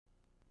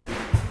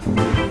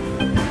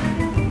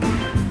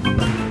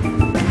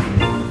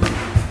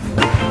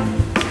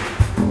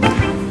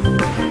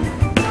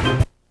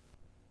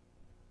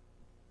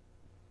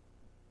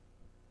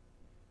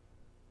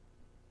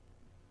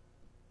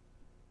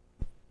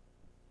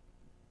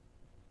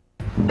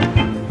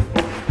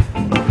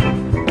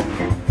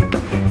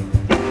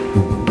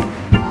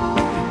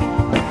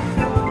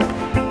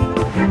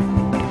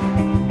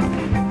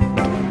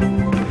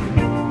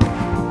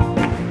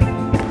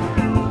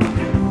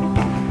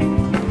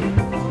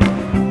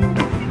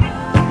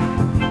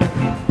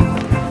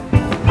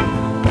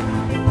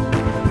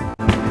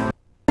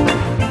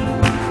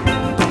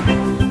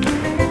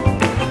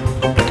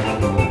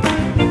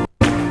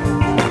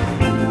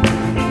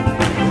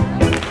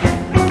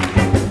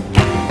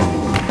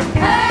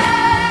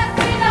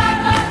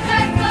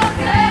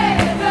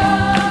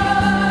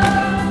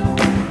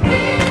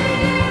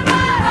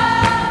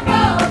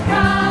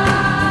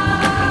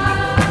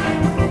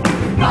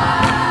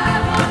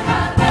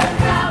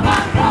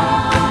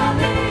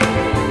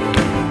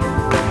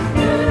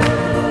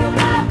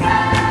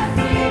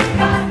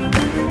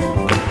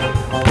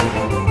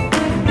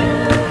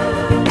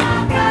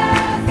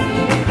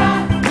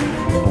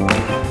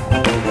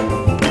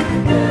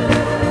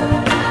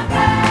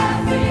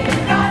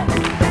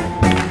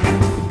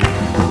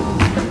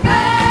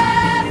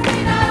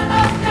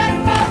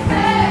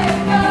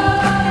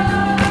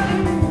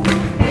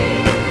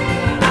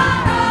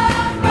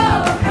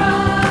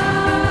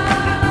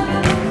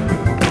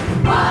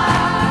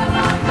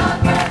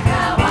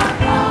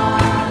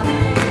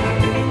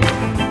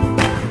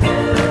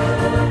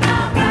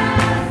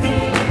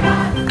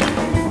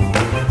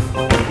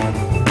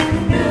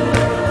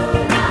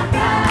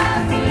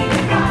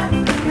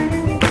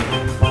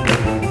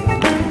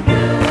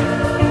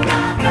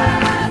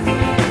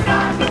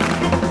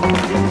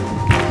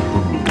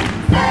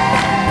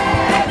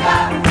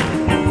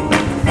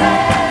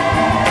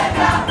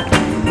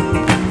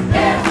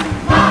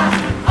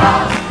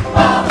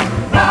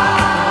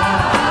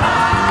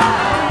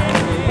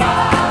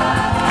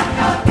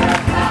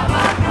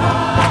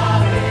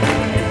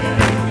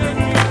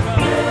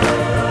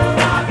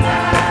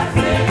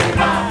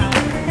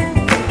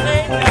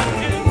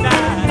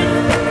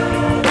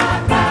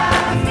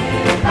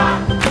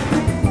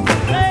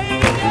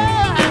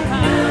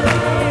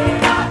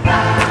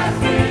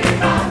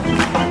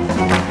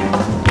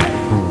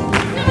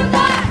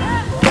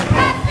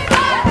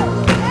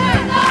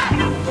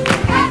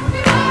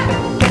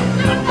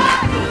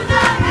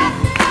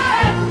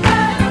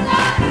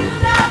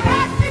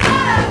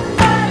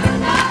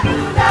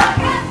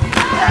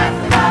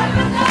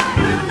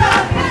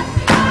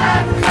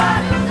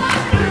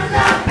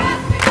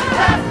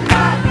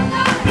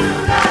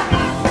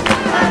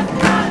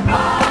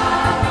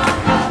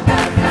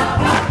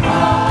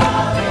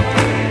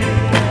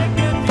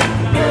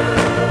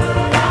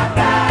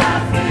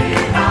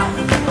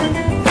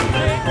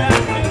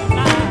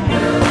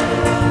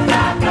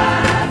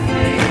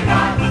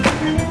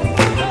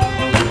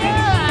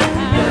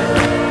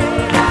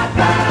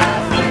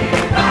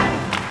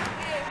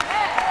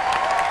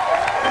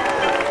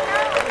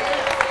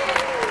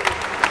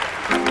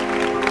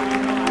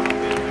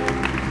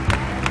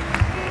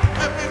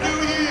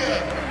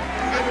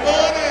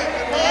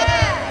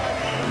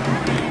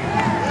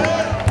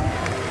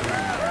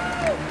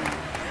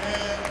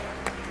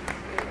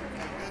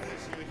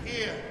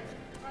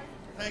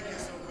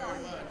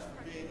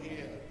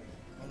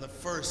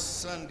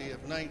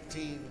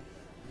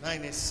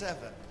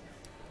97.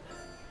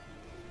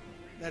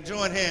 Now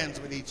join hands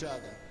with each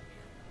other.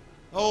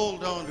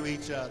 Hold on to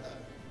each other.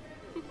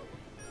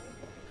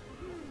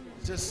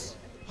 Just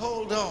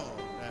hold on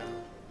now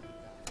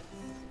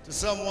to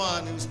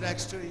someone who's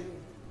next to you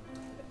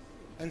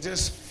and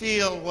just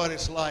feel what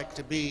it's like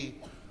to be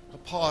a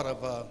part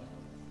of a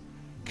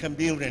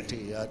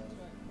community, a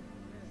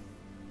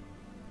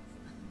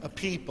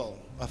people,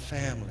 a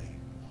family.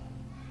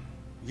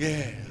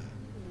 Yeah,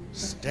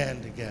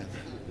 stand together.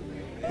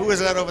 Who is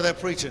that over there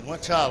preaching?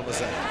 What child was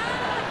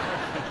that?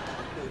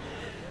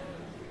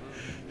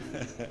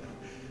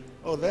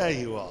 Oh, there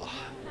you are.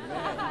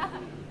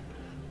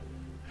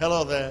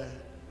 Hello there.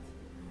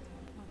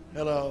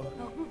 Hello.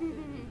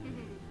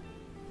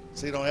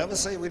 See, don't ever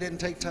say we didn't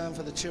take time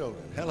for the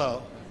children.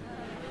 Hello.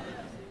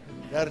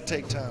 Got to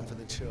take time for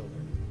the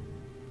children.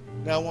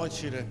 Now I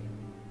want you to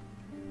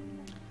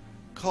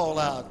call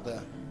out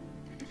the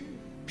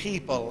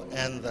people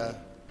and the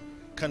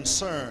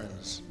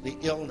concerns, the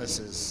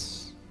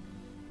illnesses,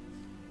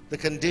 the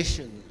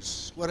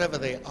conditions, whatever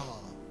they are,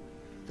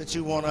 that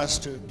you want us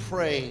to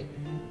pray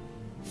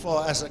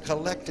for as a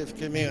collective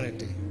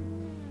community.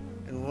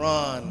 And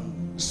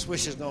Ron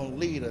Swish is going to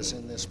lead us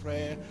in this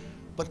prayer.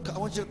 But I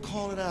want you to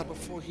call it out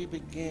before he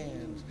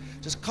begins.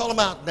 Just call them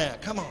out now.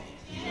 Come on.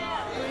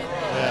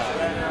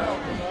 Yeah.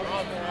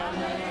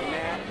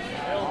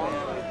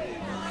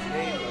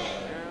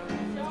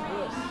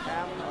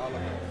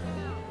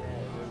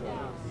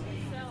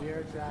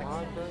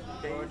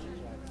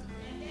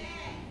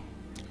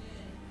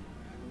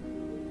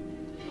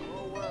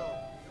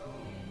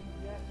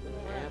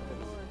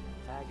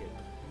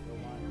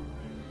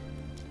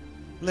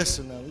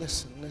 Listen now,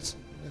 listen.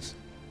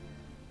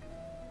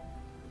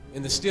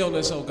 In the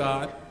stillness, O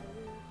God,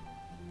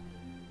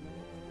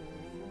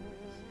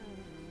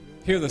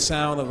 hear the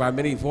sound of our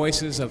many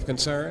voices of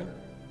concern.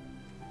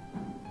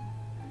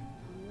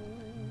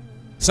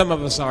 Some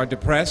of us are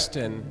depressed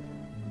and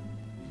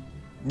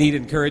need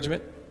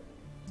encouragement.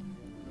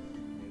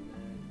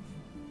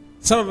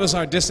 Some of us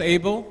are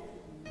disabled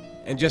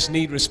and just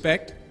need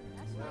respect.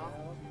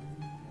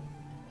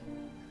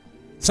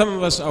 Some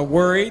of us are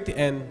worried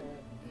and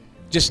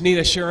just need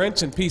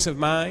assurance and peace of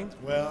mind.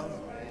 Well,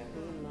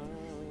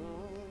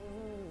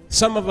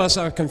 some of us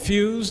are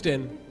confused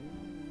and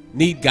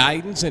need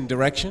guidance and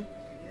direction.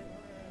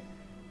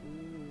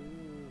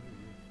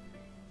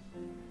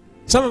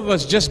 Some of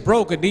us just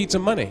broke and need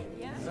some money.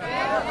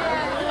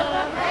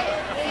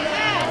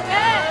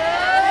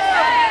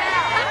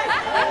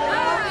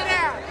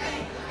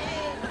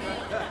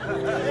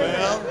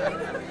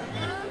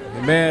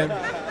 Amen.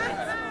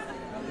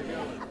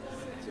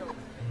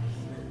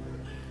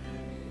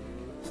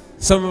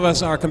 Some of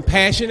us are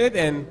compassionate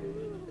and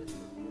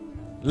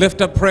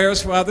lift up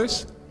prayers for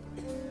others.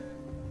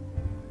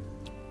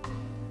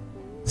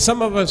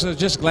 Some of us are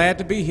just glad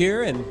to be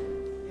here and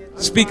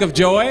speak of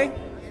joy.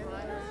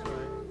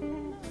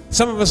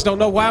 Some of us don't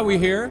know why we're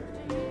here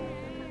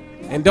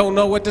and don't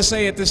know what to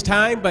say at this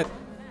time, but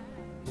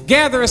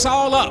gather us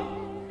all up,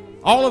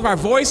 all of our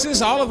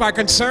voices, all of our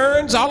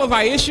concerns, all of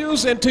our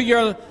issues into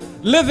your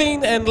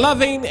living and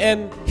loving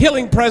and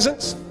healing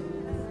presence.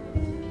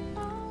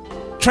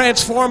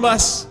 Transform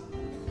us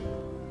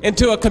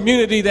into a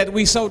community that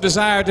we so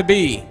desire to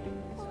be,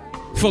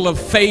 full of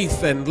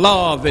faith and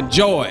love and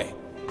joy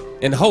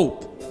and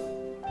hope.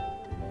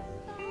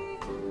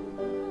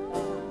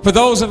 For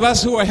those of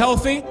us who are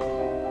healthy,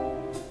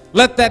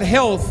 let that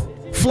health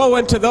flow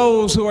into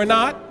those who are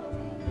not.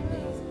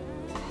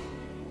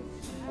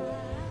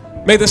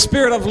 May the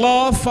spirit of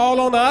love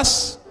fall on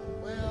us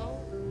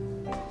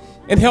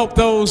and help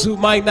those who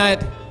might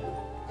not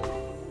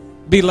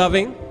be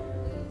loving.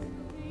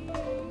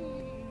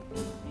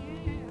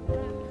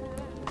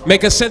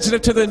 Make us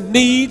sensitive to the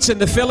needs and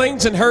the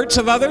feelings and hurts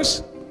of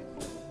others.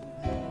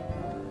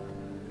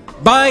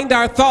 Bind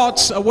our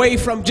thoughts away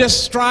from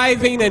just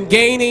striving and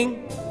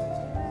gaining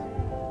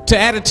to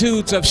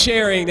attitudes of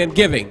sharing and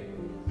giving.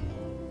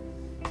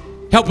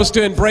 Help us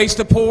to embrace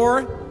the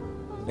poor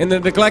and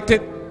the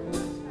neglected.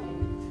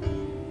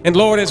 And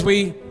Lord, as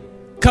we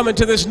come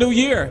into this new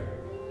year,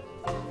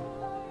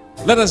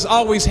 let us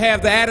always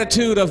have the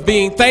attitude of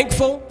being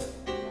thankful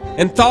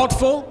and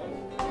thoughtful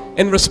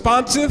and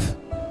responsive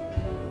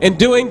and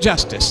doing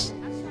justice.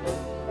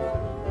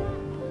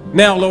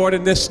 Now, Lord,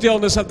 in this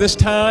stillness of this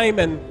time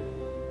and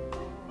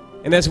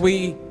as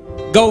we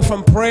go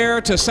from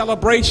prayer to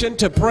celebration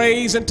to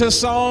praise and to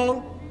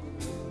song,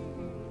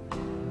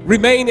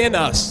 remain in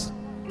us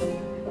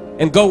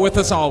and go with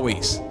us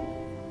always.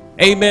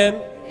 Amen.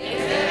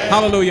 Amen.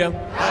 Hallelujah.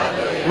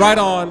 Hallelujah. Right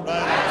on.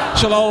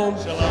 Shalom.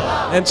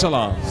 Shalom. And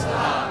salam.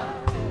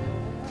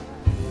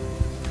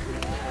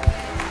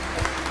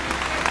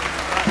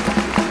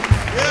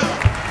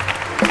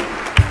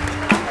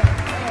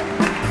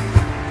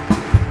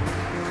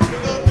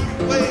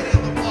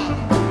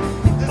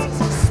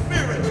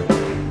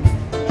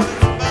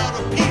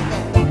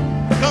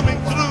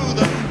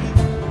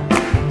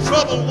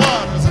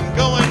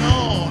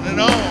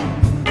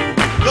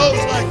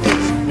 Goes like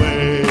this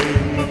way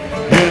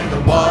in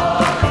the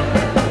water.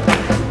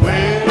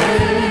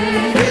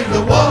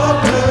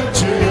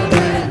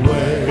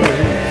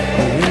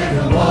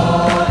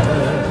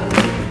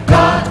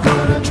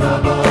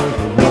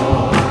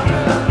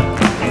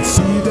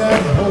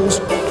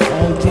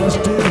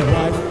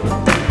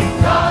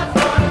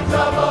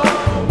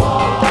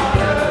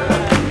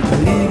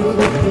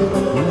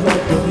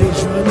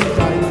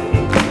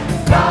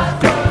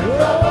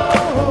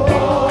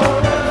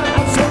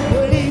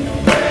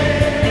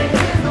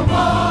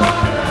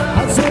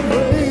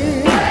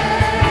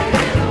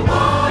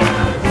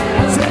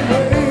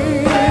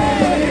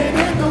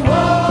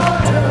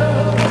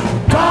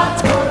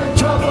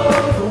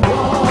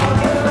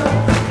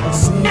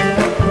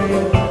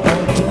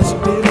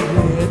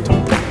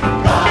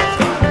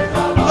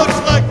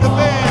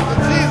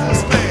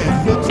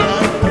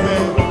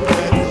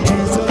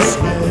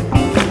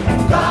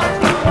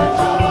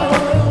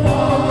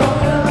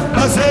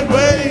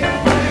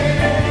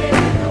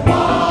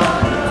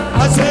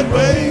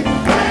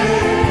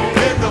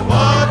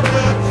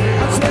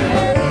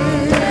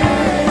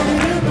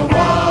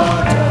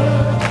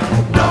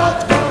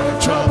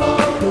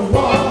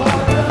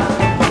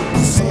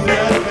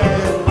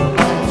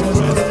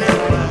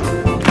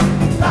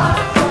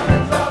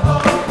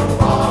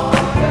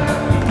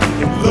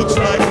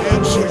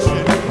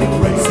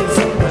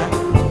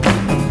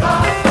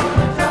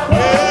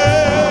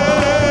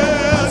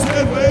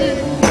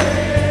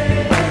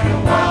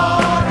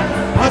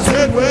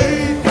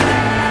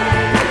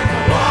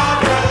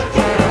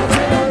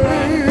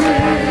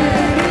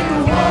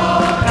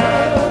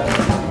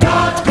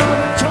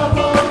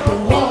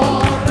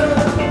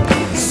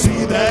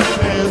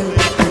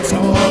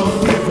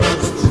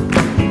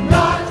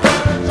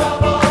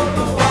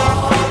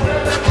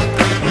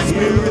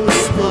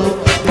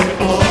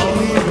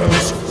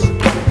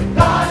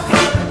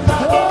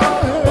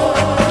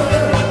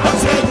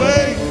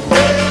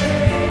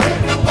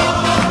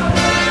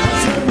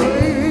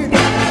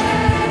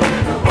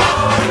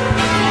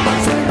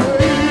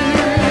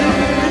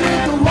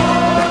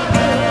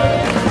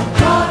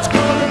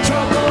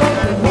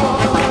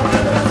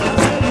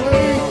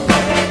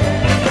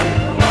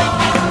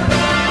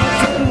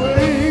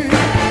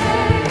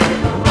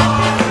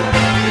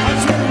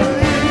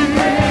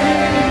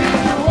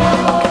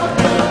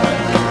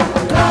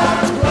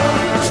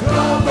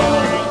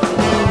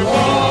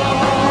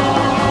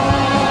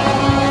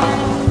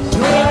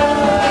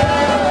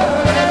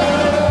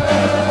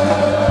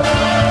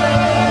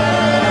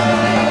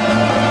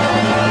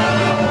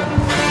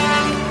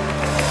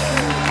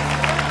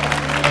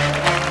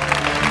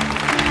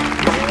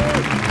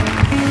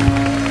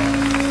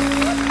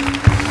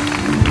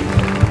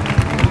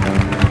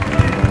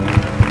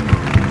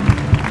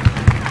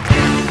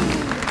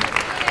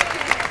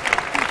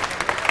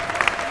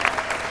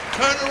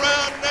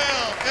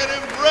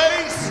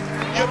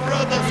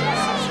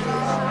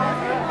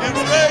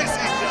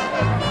 Tracy John.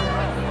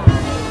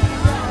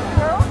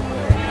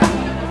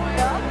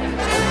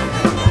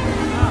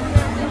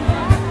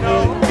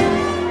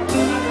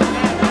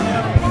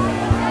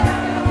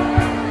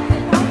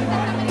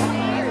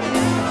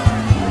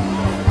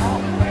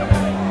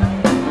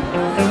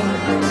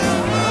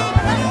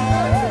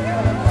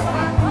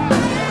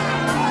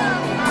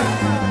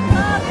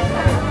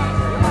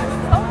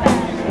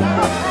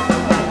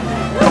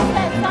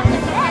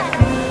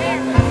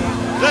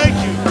 Thank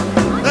you.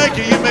 Thank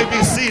you. You may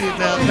be seated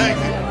now. Thank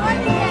you.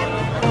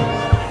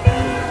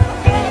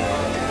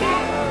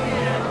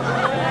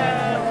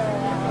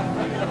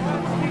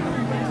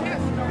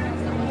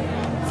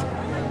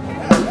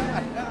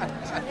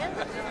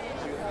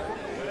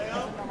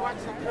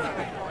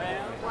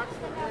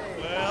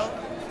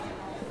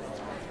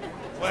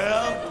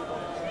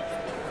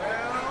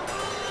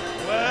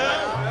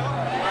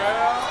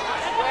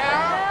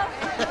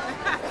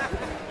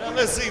 Now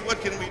let's see, what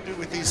can we do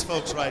with these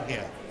folks right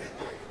here?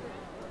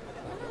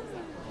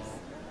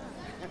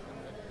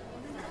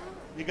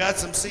 You got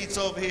some seats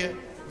over here.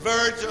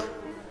 Virgil,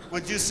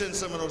 would you send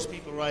some of those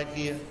people right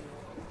here?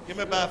 Give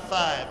me about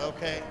 5,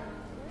 okay?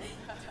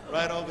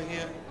 Right over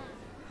here.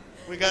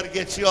 We got to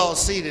get you all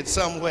seated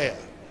somewhere.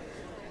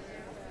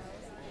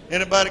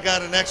 Anybody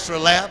got an extra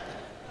lap?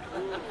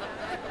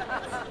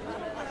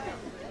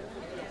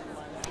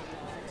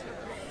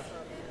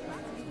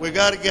 We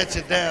got to get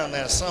you down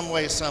there some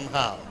way,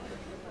 somehow.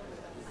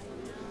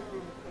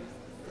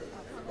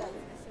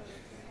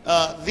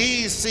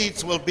 These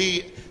seats will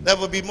be, there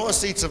will be more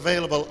seats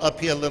available up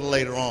here a little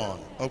later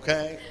on,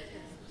 okay?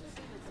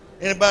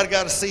 Anybody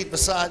got a seat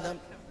beside them?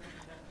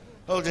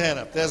 Hold your hand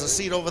up. There's a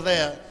seat over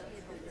there.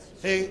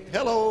 Hey,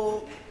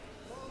 hello.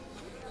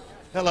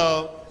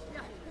 Hello.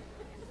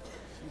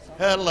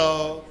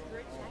 Hello.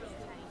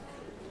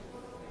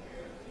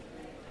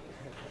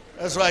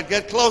 That's right.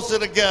 Get closer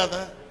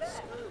together.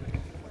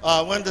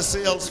 Window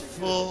sill's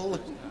full.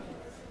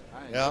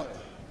 Yeah.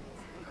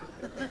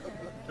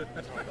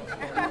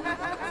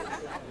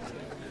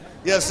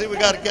 Yeah, see, we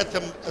got to get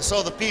them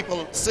so the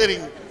people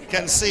sitting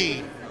can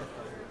see.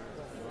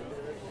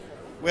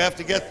 We have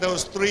to get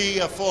those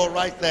 3 or 4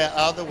 right there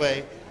out of the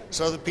way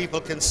so the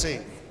people can see.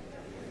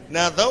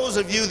 Now, those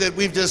of you that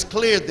we've just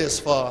cleared this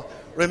for,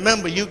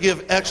 remember, you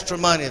give extra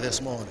money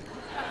this morning.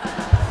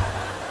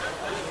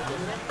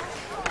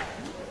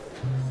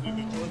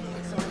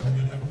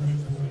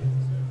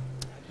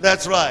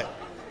 That's right.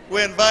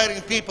 We're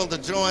inviting people to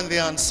join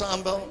the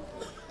ensemble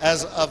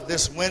as of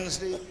this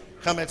Wednesday.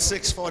 Come at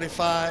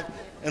 6:45.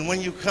 And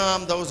when you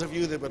come, those of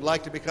you that would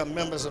like to become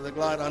members of the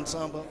Glide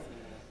Ensemble,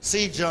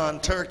 see John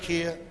Turk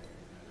here.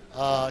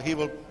 He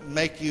will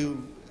make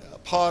you a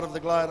part of the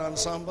Glide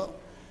Ensemble.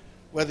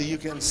 Whether you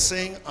can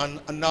sing,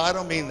 no, I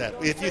don't mean that.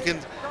 If you can,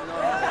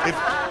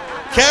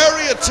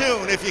 carry a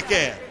tune if you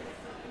can.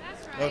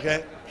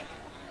 Okay?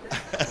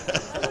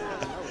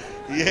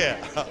 Yeah,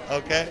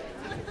 okay?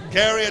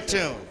 Carry a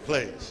tune,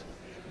 please.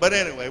 But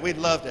anyway, we'd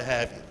love to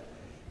have you.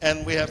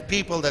 And we have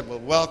people that will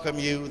welcome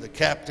you, the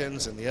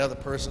captains and the other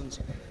persons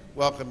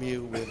welcome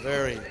you. We're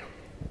very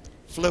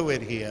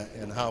fluid here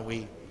in how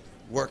we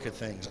work at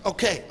things.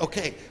 Okay.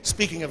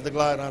 Speaking of the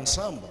Glide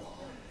Ensemble,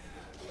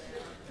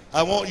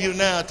 I want you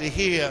now to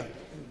hear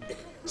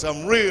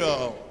some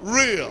real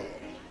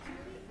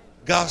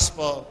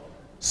gospel,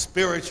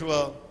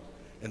 spiritual,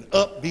 and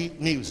upbeat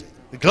music.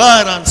 The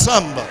Glide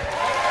Ensemble.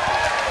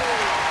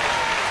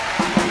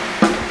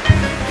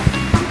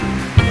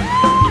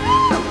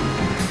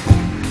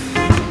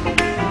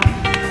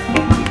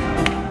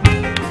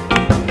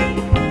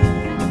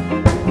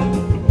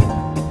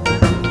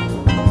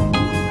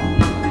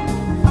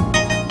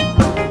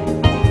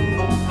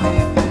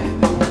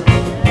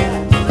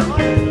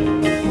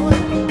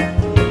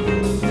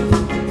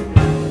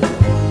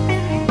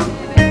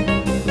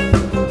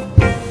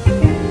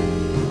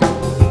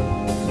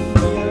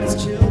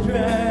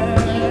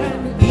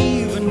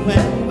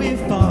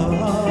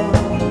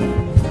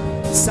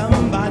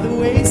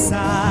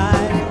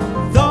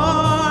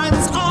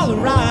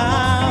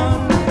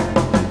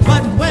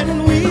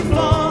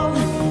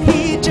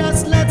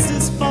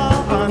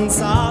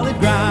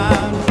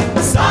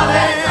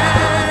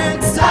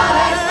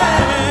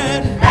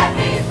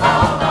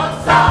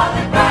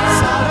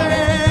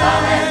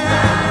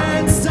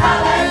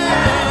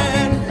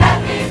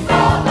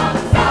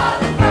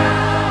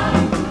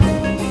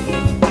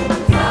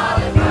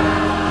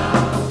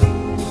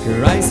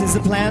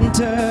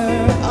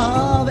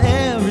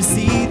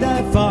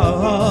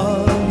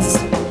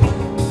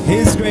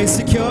 His grace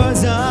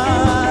secures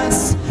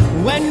us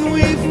when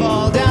we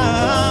fall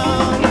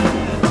down,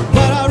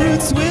 but our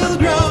roots will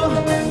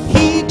grow.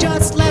 He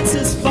just lets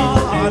us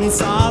fall on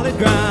solid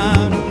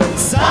ground.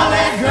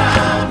 Solid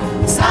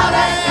ground,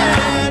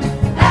 solid.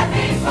 Let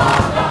me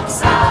fall on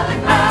solid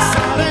ground.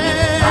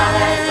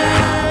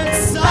 Solid,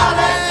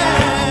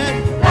 solid.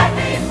 Let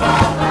me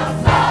fall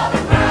on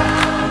solid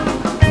ground.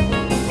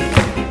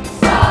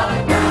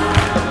 Solid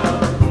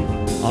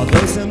ground.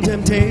 Although some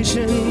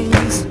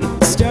temptations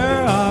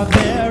stir our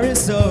very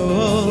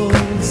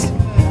souls,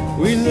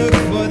 we look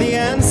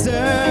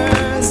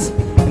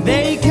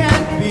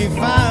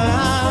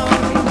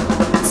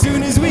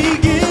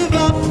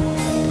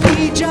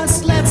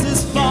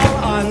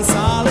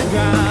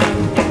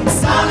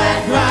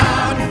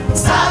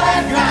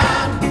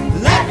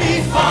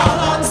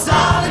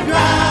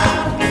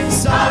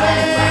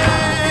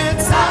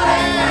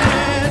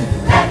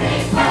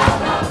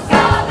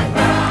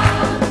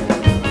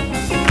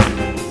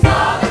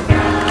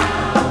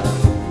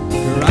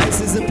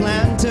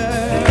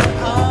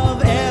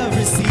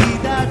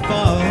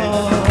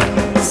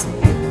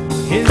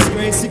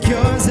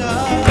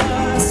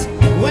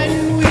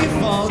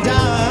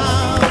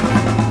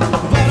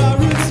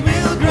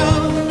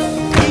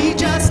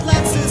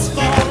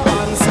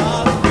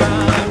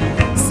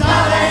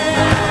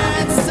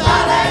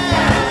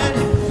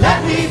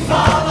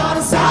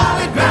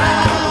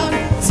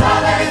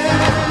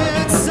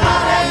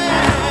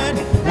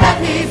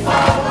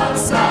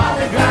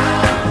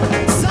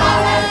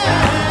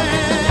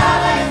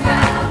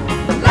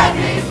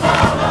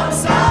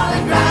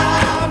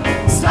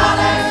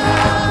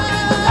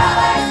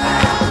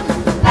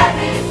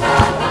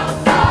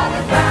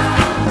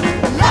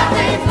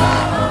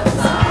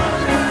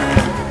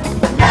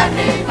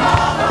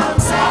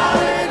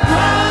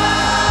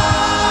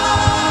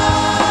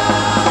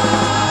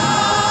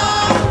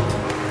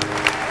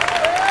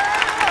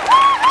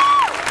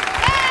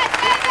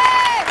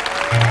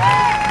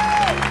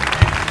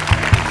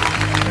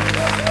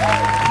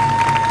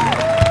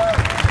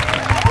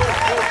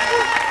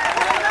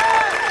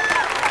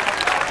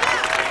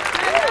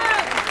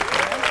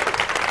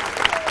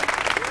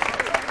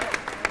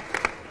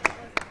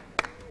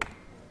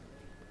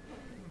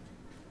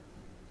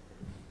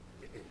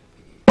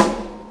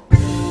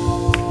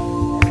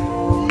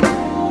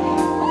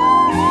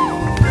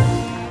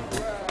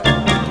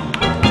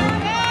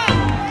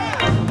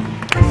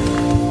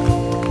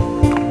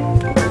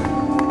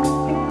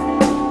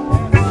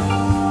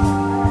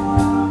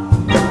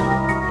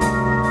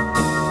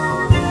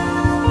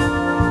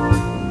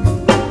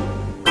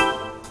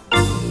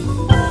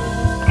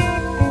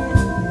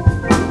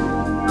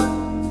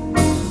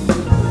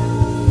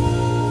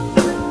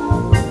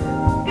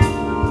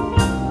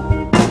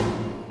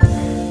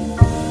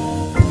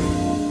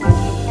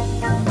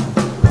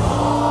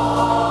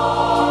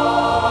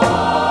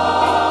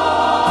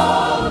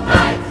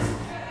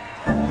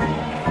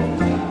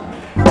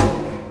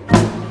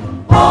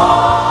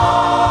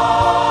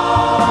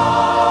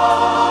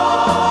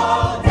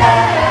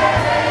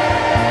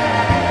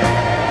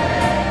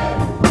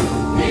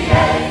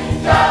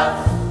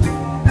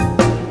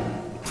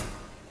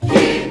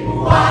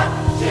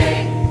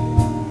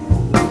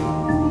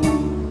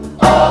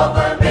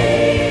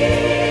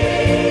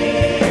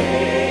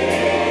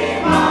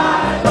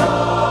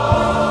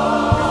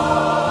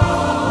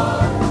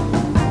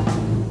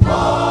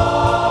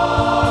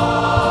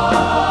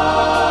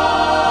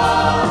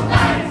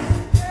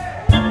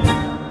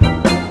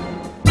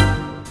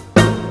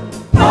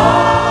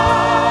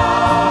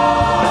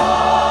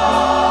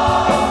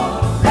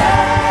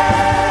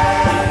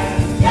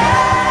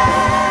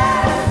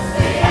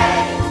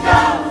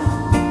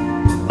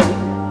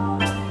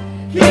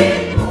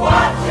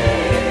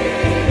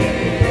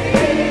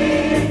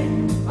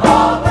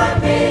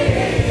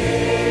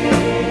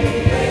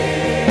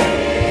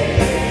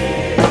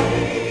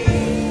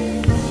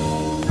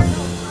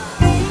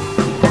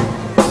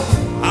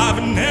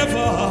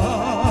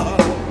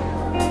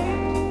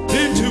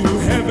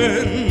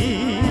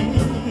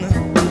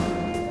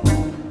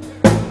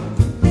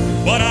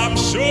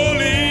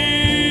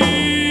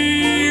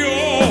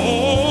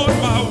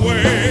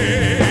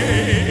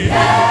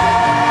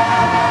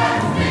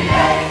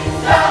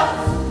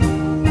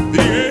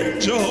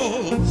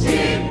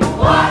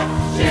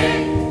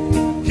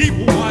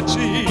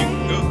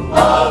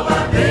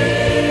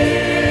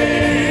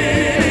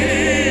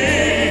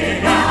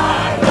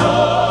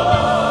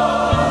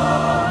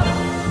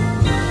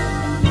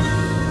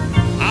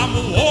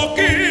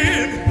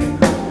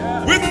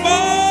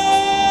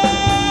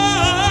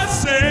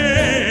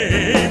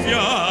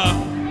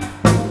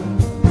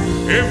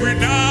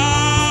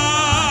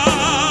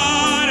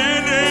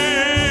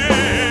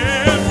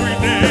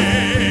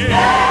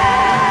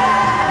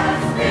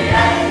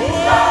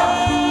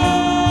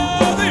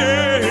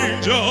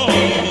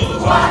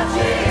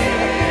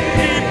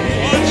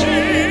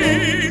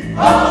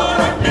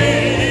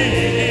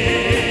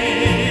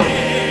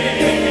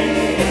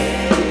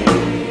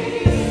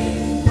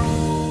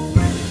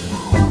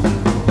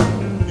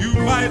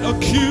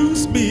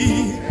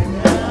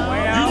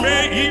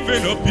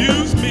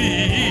is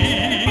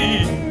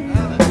me.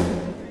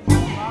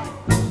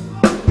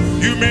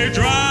 You may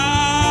drive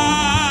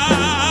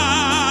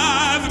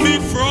me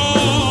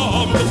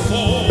from the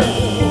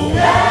fold,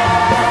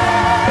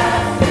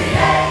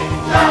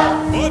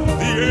 but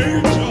the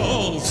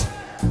angels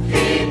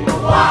keep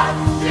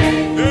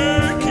watching.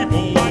 They keep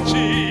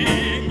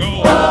watching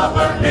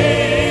over me.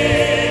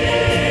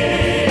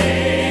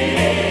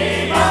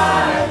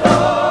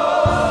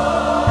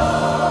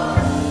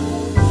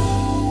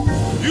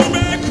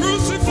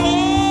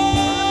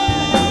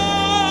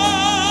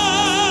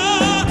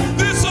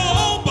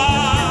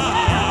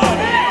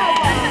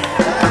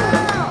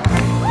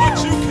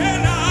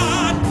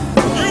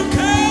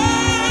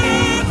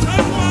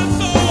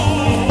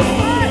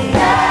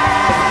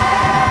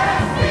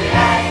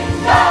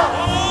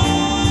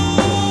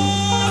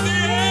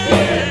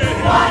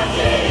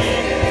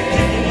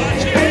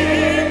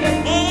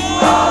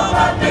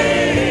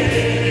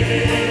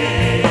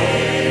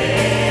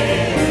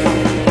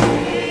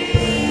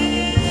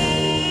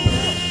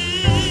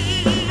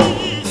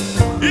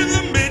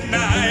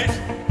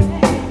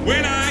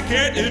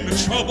 Into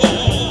trouble,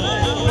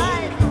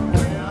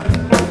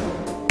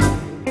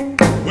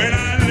 when I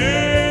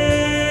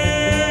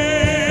lay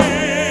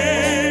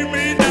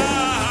me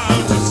down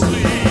to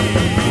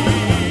sleep,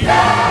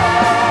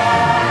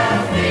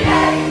 the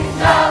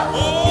angel,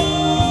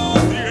 oh,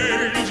 the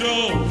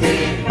angel,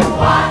 keep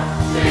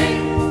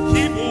watching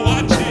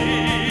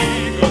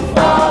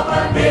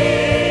over me.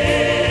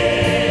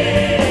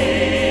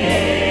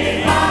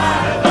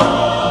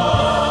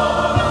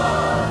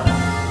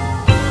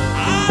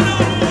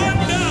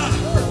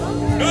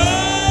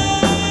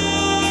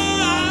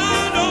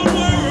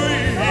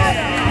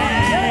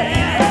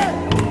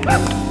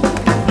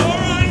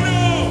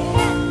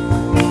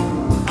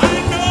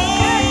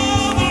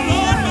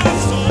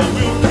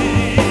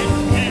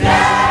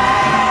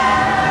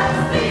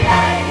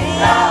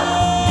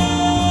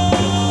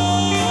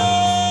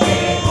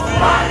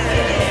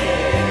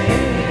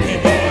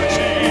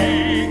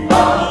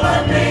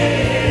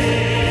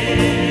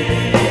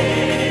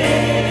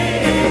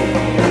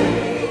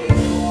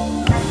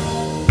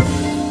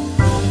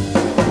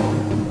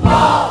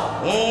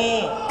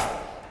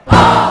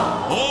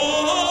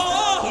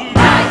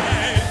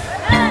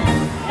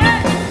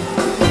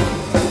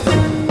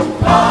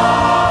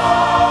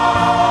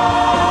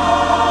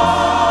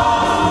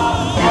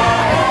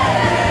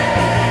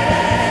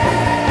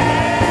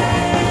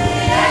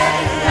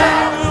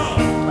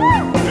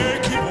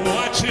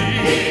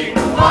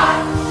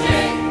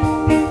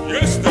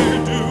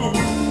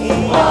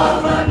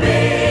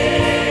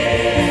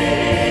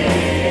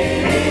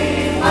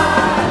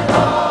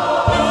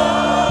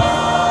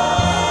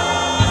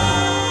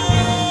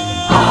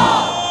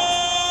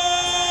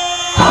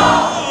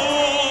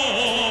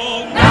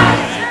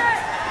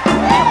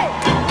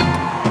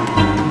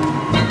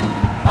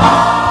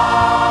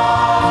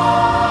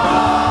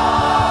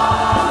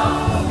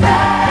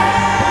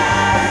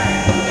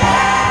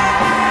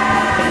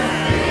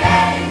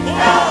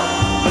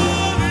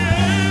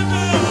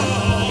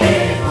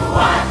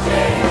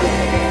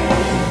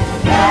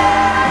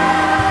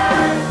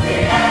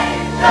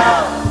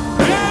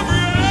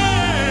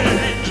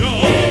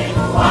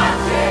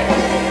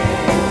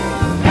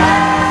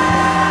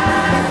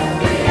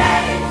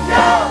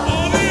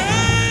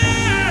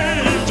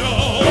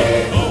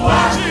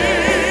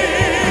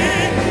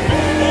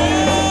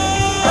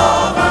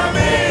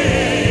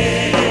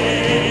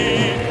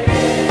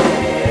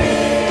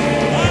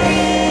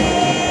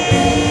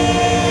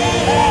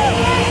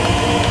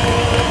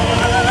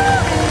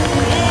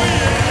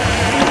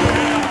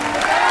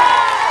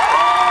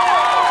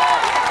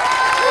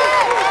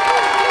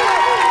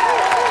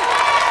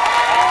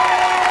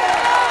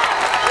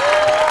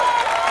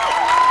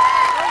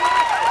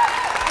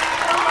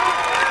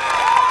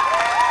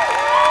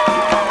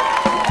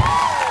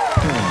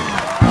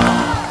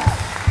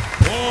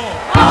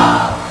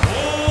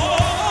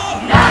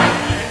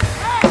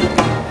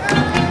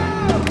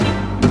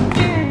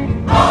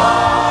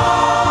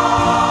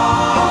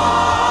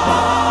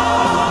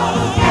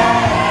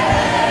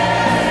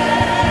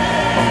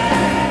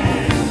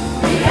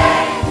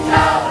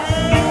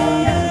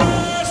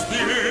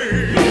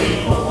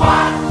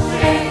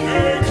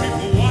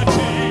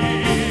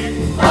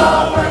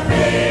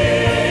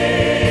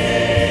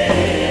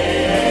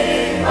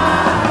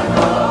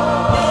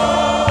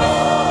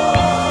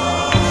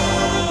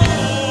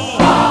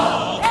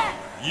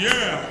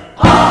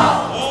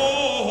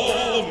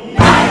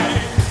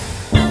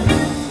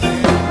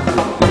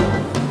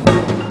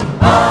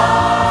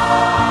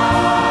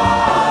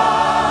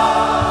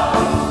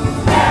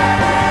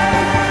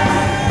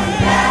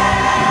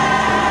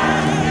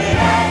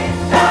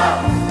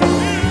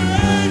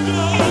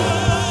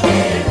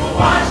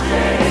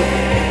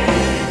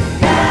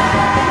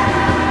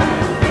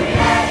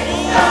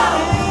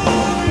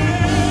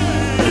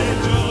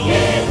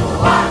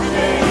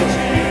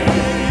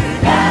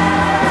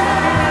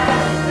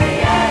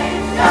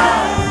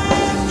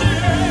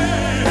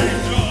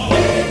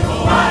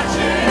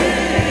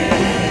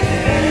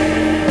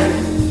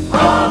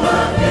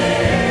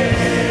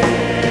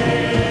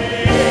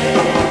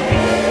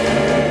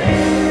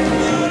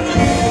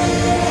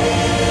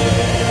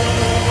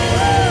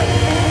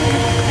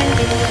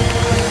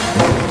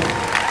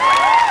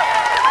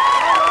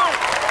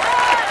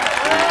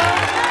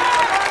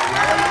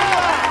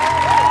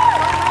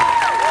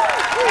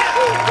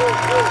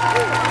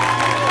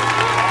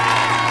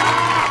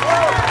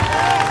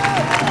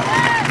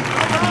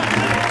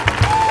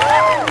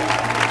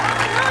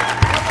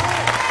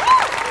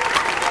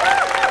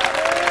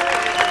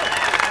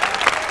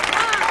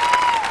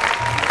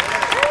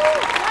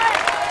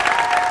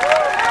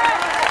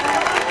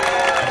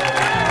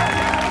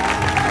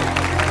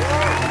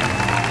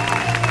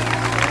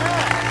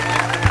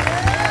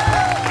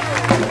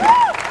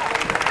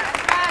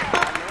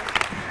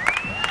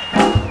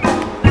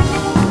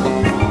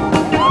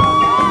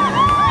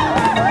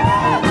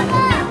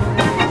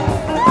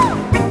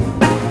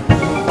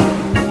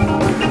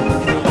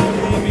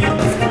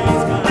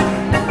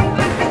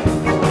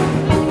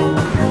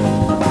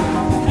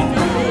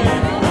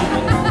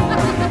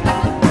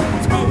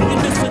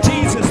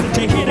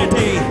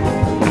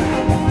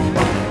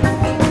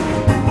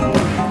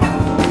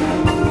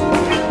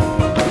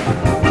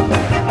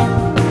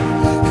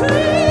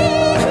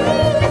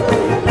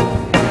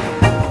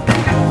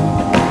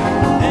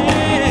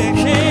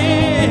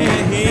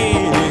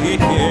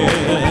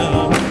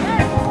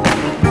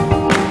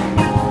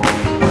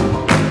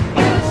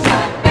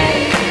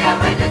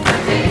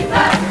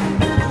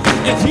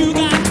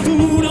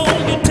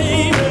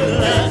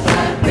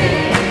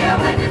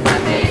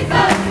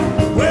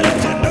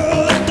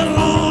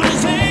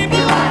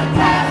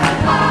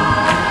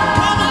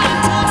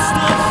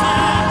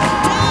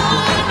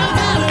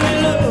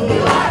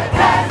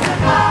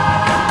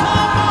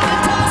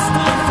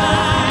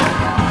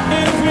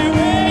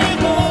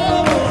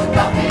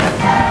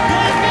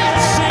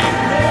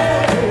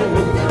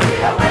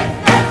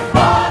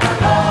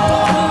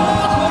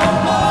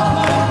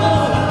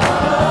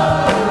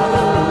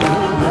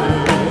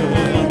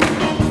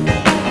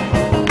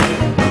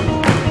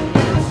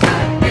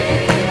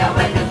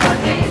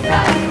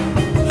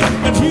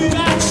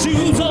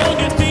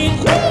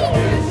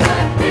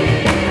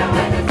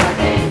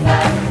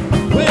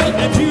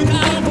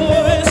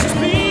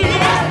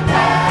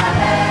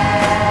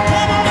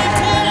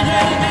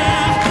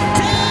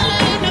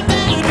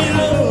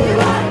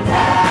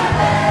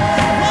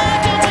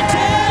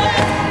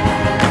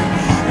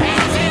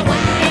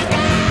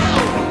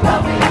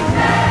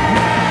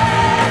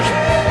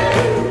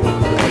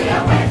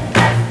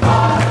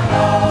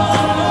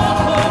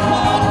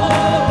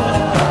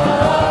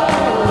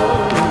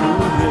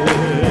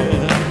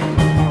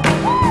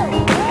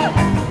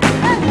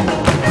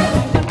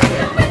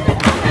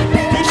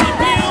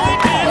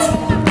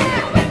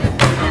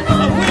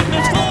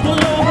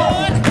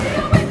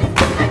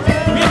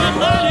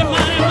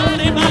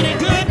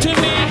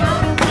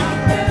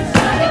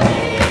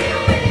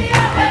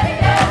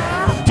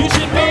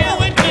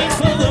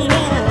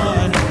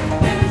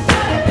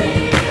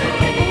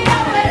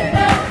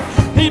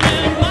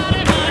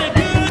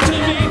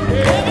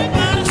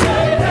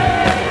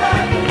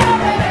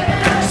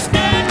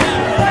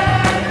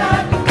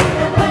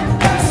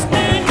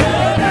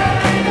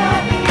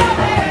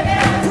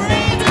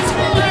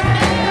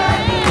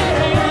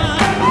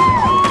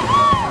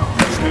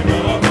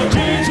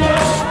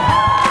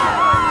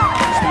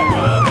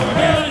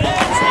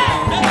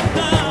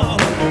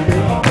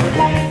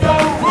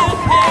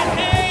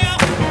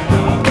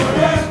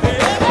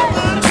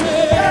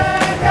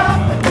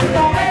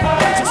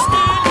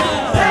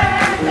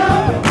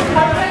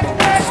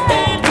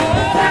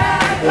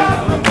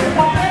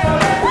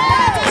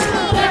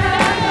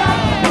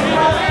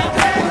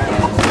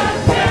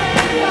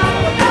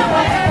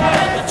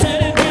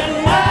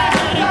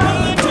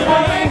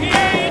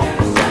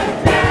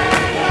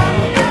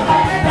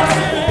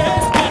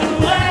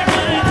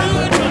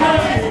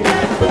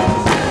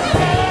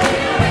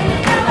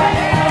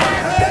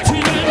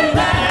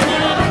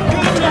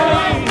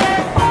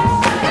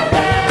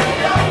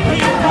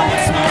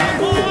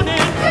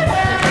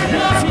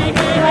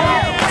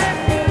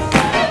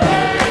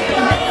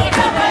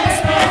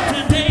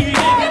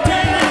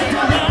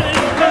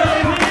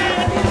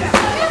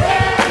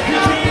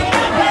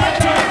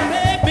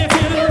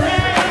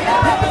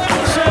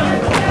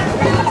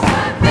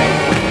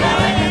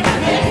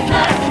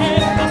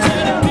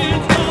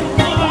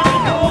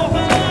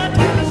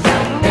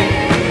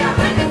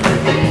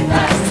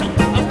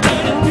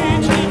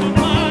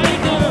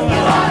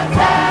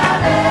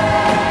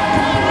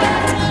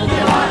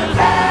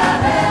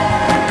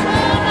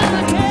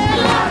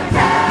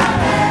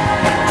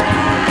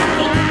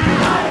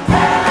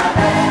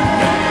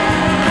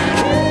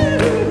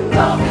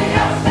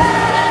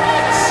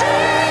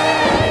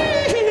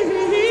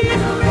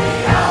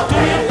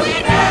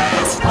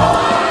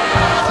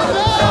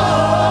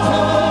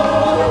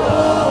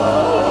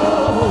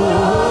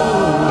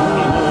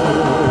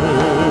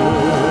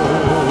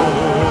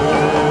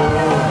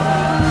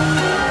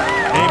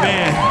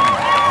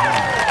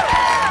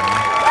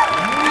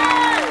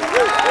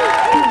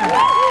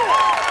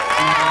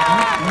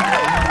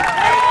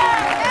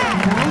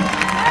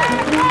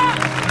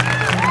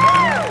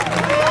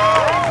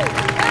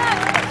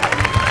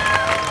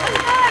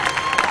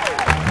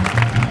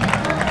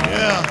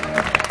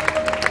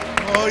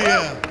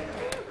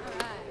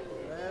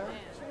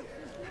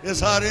 It's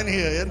hot in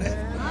here, isn't it?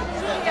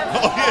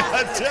 Oh, yeah,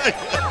 I tell you.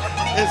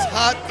 It's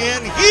hot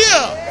in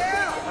here.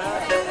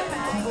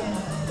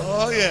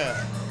 Oh,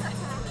 yeah.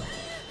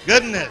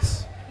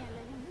 Goodness.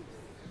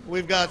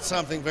 We've got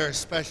something very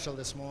special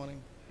this morning.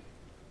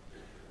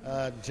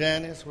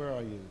 Janice, where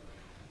are you?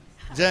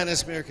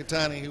 Janice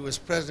Mirkatani, who is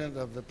president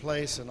of the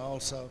place and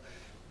also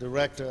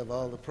director of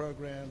all the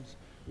programs.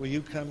 Will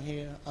you come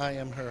here? I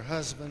am her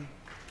husband.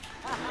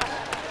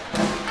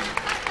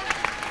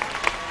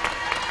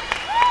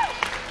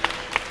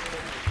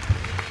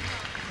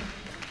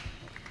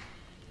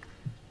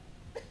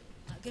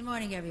 Good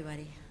morning,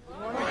 everybody. Good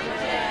morning.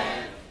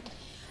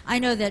 I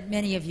know that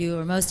many of you,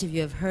 or most of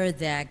you, have heard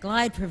that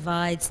Glide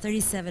provides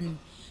 37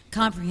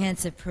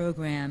 comprehensive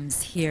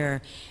programs here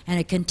and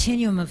a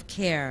continuum of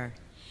care.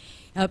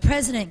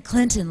 President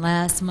Clinton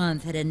last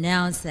month had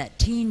announced that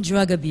teen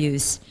drug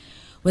abuse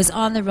was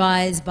on the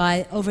rise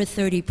by over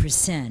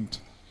 30%.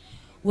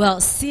 Well,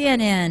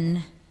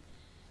 CNN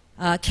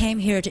came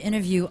here to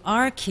interview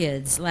our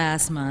kids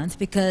last month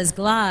because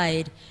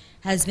Glide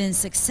has been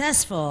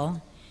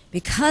successful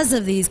because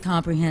of these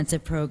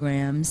comprehensive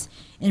programs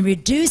in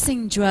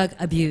reducing drug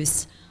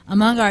abuse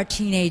among our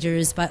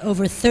teenagers by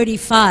over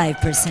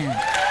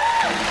 35%.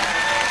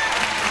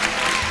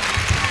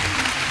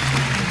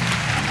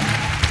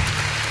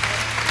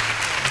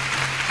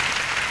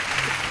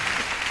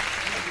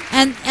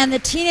 And the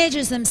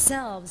teenagers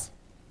themselves,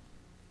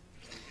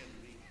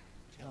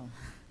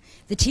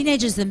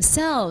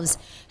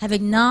 have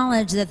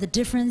acknowledged that the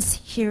difference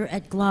here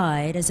at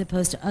Glide, as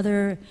opposed to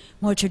other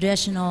more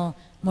traditional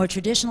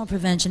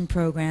prevention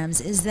programs,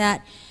 is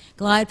that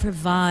Glide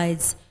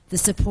provides the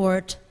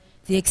support,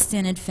 the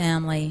extended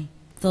family,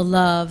 the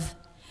love,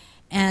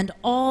 and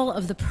all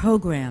of the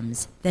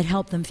programs that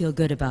help them feel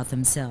good about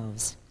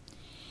themselves.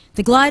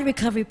 The Glide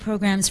Recovery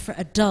Programs for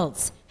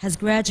Adults has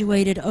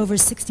graduated over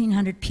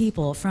 1,600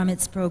 people from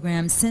its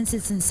program since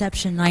its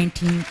inception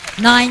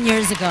 9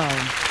 years ago.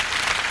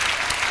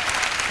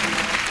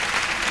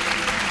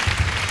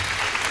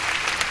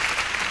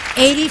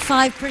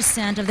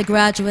 "85% of the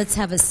graduates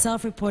have a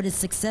self-reported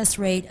success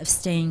rate of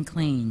staying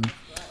clean."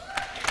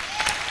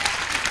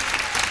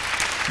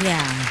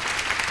 Yeah.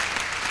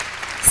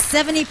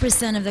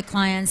 70% of the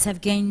clients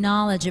have gained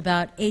knowledge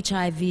about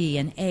HIV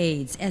and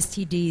AIDS,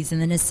 STDs,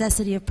 and the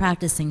necessity of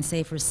practicing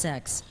safer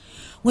sex.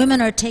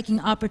 Women are taking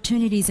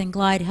opportunities in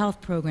Glide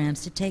health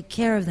programs to take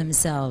care of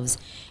themselves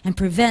and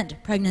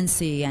prevent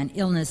pregnancy and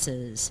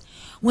illnesses.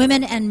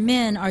 Women and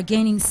men are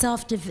gaining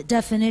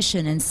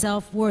self-definition and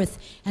self-worth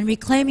and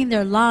reclaiming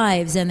their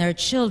lives and their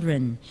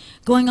children,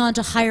 going on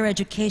to higher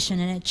education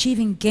and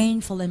achieving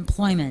gainful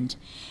employment.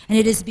 And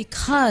it is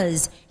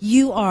because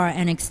you are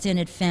an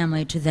extended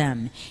family to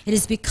them. It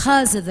is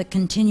because of the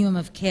continuum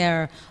of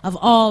care of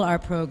all our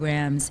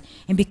programs,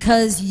 and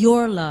because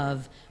your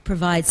love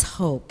provides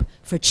hope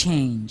for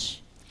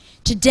change.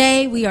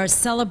 Today, we are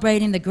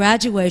celebrating the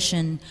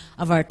graduation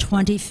of our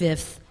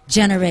 25th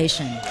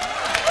generation.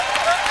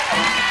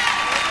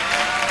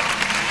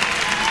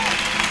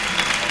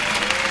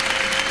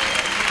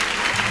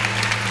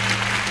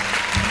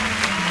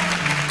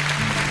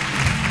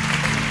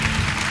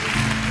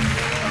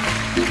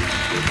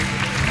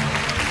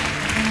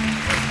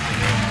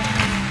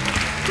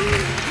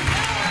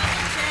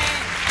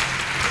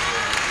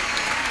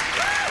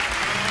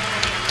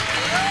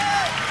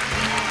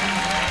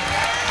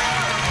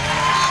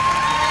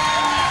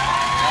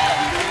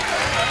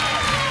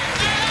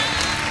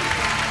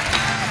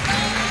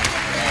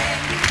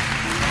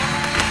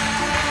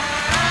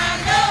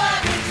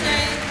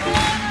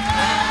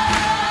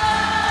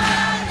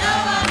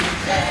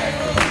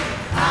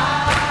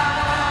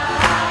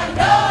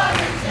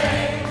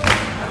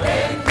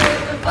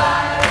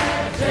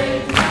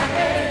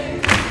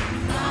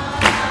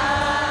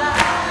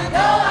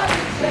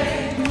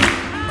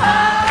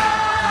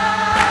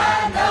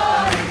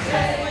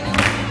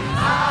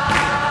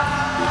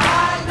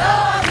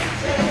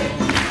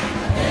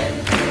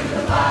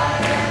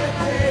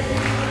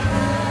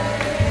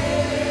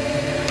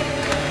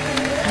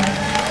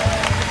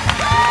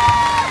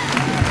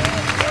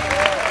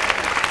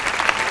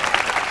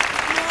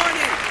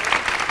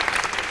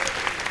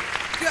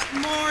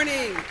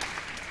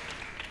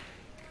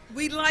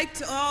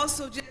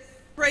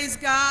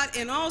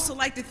 And also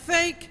like to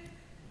thank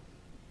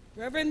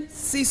Reverend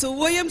Cecil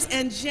Williams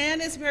and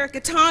Janice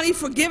Mirkatani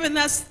for giving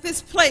us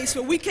this place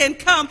where we can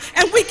come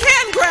and we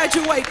can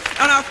graduate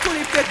on our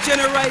 25th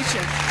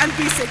generation and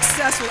be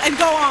successful and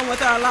go on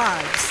with our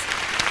lives.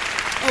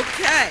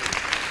 Okay.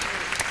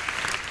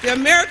 The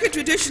American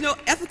traditional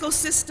ethical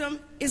system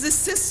is a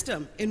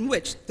system in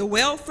which the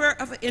welfare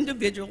of an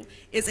individual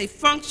is a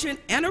function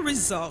and a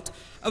result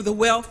of the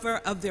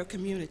welfare of their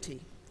community.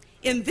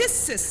 In this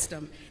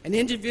system, an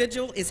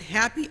individual is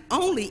happy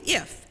only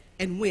if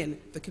and when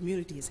the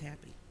community is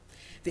happy.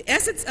 The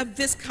essence of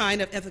this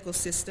kind of ethical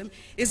system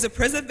is the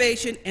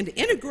preservation and the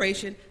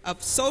integration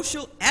of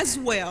social as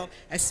well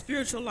as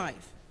spiritual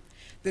life.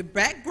 The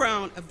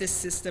background of this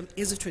system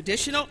is a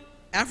traditional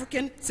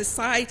African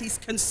society's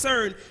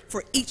concern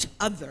for each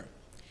other.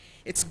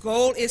 Its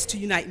goal is to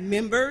unite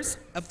members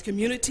of the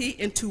community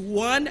into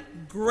one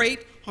great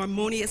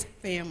harmonious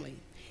family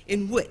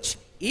in which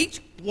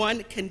each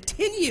one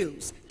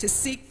continues to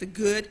seek the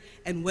good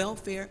and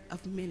welfare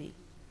of many.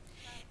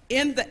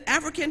 In the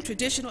African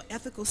traditional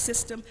ethical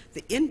system,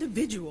 the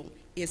individual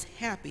is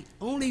happy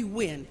only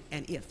when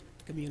and if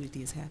the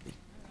community is happy.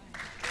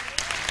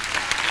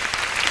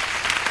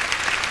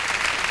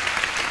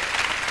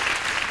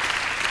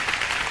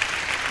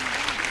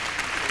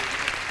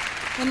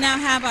 We'll now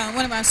have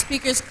one of our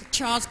speakers,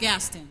 Charles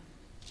Gaston.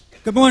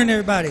 Good morning,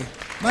 everybody.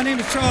 My name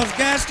is Charles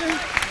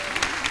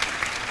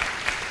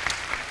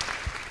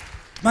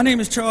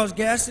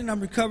Gaston.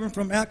 I'm recovering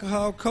from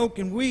alcohol, coke,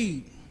 and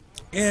weed,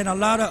 and a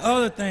lot of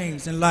other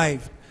things in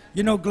life.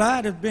 You know,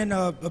 Glide has been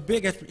a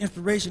big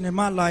inspiration in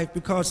my life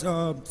because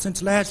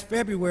since last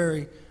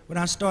February, when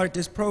I started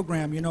this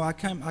program, you know, I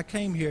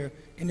came here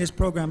in this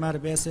program out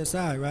of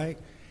SSI, right?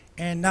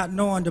 And not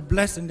knowing the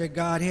blessing that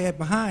God had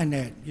behind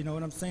that, you know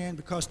what I'm saying?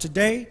 Because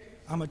today,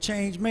 I'm a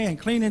changed man,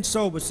 clean and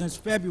sober since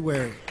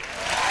February.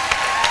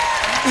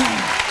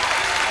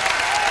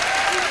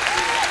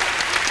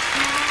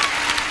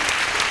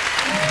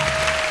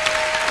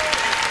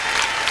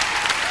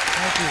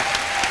 Thank you.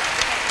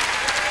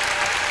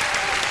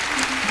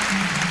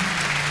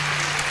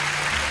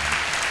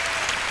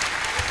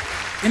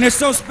 And it's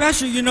so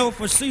special, you know,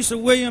 for Cecil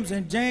Williams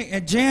and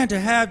Jan to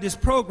have this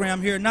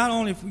program here, not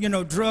only for, you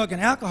know, drug and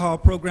alcohol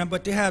program,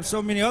 but they have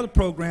so many other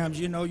programs,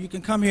 you know. You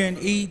can come here and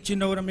eat, you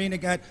know what I mean? They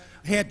got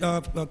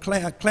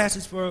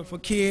classes for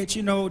kids,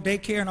 you know,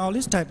 daycare and all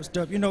this type of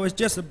stuff. You know, it's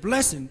just a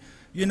blessing.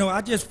 You know,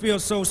 I just feel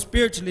so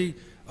spiritually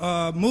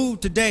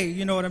moved today,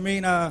 you know what I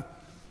mean?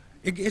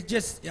 It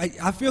just,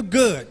 I feel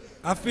good.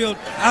 I feel, you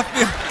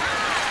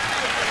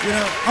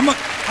know,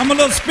 I'm a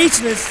little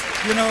speechless,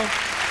 you know.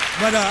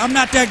 But I'm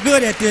not that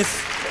good at this.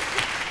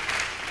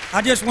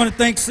 I just want to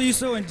thank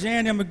Cecil and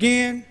Jan them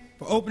again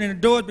for opening the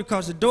doors,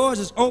 because the doors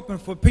is open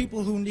for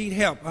people who need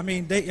help. I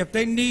mean, if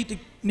they need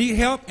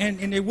help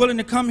and they're willing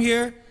to come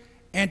here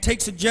and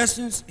take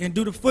suggestions and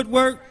do the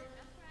footwork,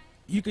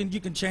 you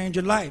can change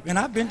your life. And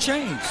I've been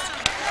changed.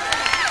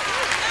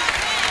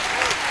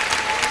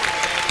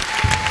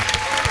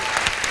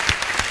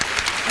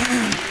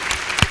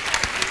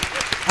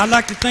 I'd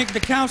like to thank the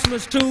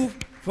counselors too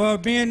for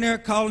being there,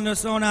 calling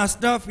us on our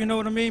stuff, you know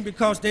what I mean?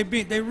 Because they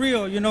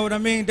real, you know what I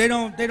mean? They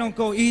don't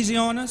go easy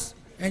on us,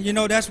 and you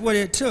know that's what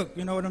it took,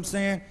 you know what I'm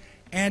saying?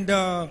 And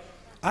I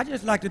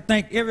just like to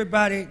thank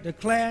everybody,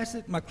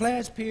 my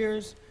class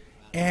peers,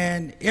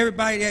 and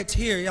everybody that's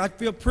here. I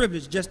feel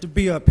privileged just to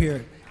be up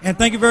here. And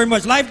thank you very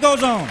much. Life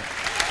goes on.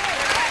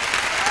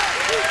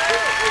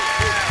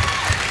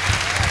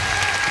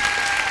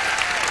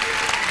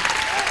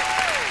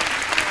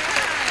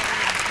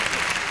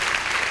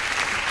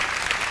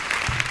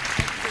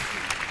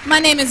 My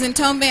name is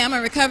Ntombe. I'm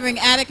a recovering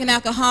addict and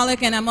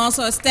alcoholic, and I'm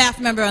also a staff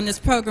member on this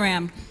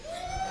program.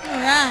 All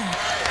right.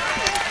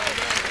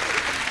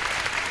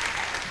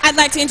 I'd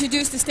like to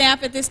introduce the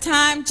staff at this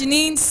time.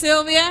 Janine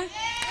Sylvia.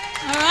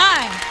 All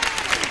right.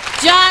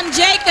 John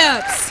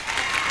Jacobs.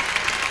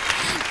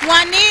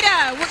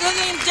 Juanita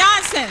William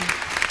Johnson.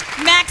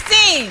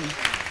 Maxine.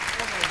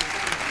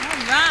 All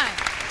right.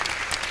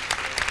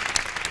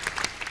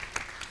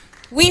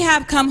 We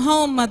have come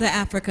home, Mother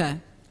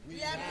Africa.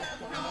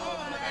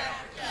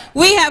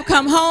 We have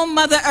come home,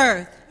 Mother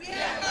Earth. We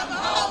have come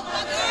home,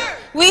 Mother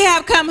Earth. We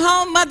have come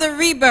home, Mother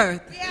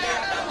Rebirth. We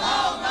have come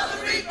home,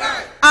 Mother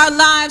Rebirth. Our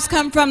lives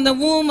come from the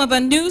womb of a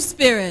new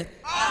spirit.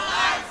 Our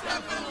lives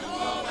come from the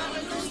womb of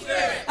a new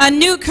spirit. A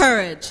new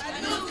courage. A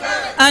new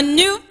courage. A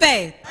new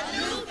faith. A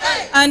new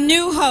faith. A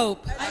new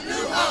hope. A new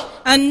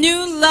hope. A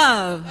new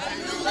love. A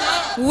new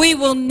love. We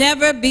will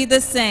never be the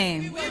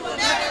same. We will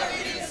never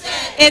be the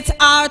same. It's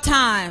our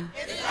time.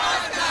 It's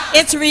our time.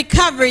 It's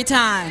recovery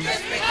time.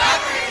 It's recovery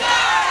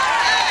time.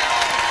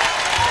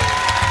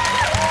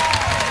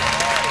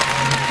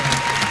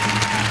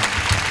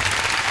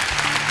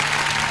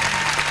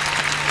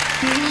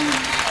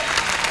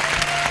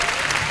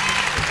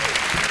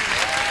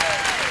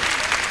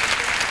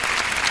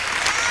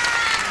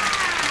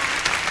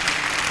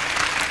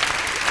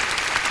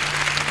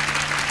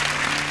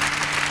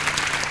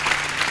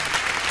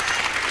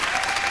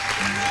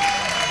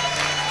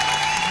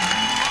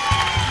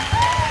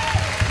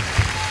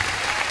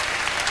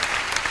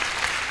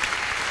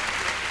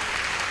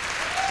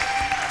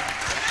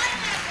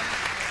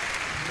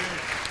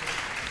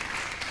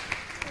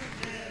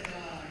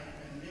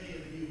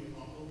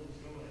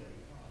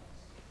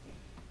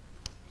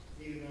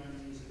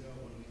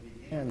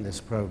 This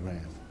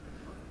program,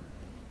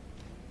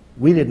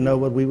 we didn't know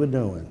what we were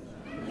doing.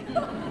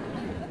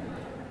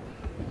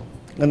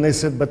 And they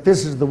said, but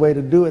this is the way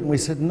to do it. And we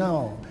said,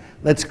 no,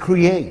 let's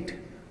create.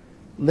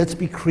 Let's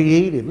be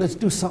creative. Let's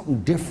do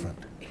something different.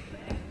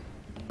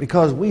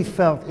 Because we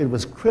felt it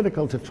was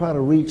critical to try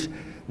to reach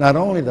not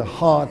only the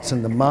hearts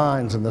and the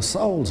minds and the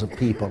souls of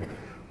people,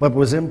 but it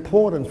was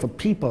important for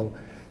people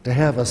to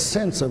have a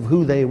sense of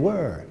who they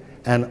were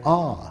and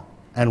are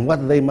and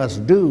what they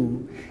must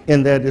do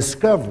in their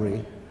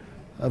discovery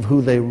of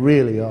who they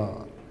really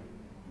are.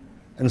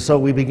 And so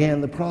we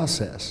began the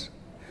process.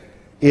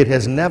 It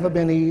has never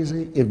been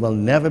easy. It will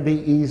never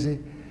be easy.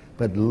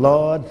 But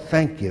Lord,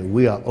 thank you.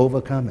 We are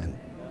overcoming.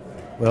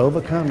 We're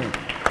overcoming.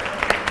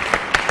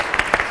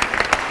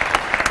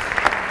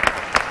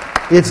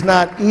 It's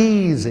not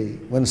easy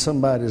when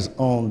somebody's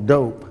on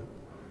dope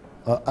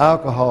or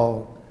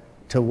alcohol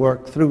to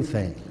work through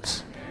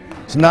things.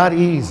 It's not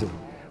easy.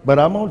 But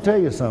I'm going to tell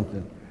you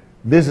something.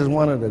 This is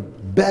one of the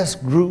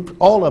best groups.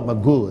 All of them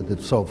are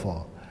good so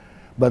far.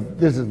 But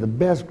this is the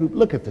best group.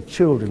 Look at the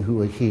children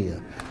who are here.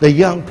 The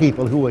young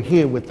people who are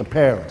here with the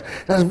parents.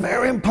 That's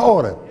very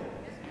important.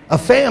 A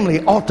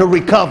family ought to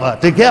recover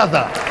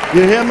together.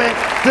 You hear me?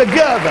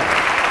 Together.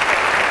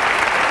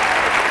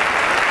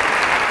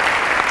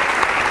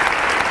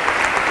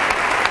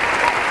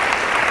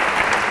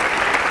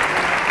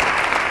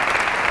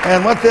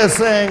 And what they're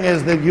saying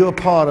is that you're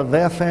part of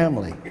their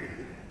family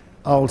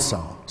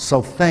also.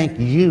 So thank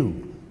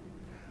you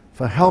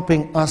for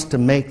helping us to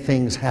make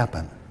things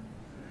happen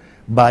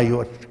by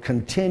your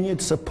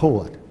continued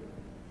support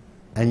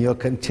and your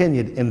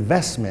continued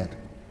investment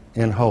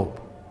in hope.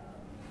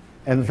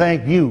 And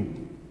thank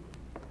you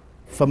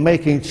for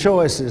making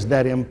choices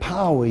that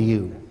empower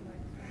you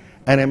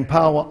and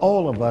empower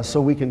all of us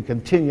so we can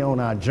continue on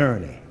our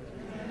journey.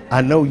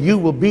 I know you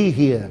will be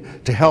here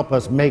to help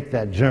us make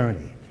that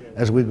journey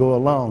as we go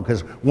along,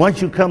 because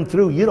once you come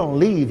through, you don't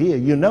leave here.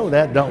 You know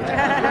that, don't you?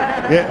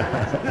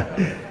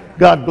 Yeah.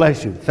 God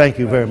bless you. Thank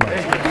you very much.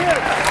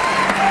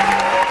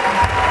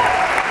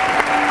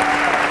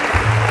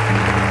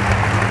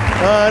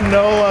 I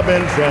know I've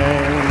been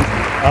changed.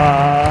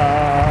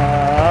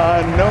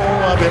 I know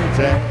I've been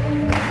changed.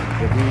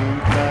 But He's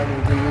not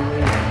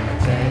really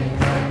changed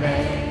my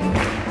name.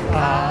 I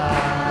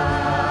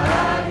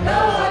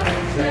know I've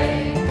been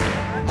changed.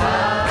 I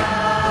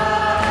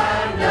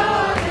know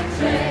I've been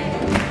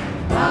changed.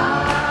 I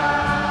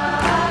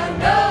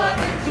know I've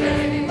been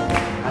changed.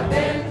 I've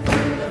been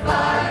through the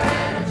fire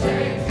and I've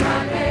changed my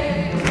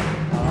name.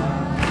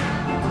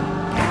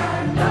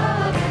 I know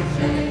I've been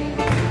changed.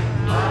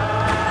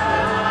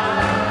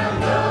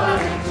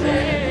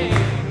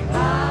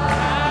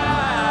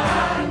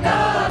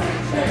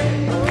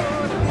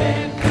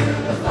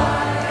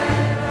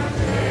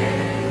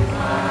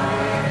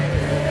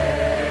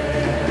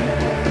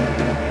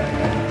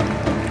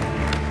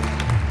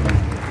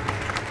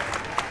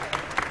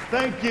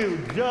 Thank you.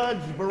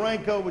 Judge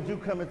Barranco, would you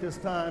come at this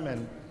time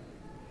and...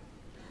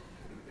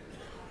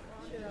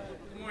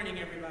 Good morning,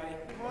 everybody.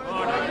 Good morning.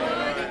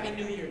 Happy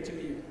New Year to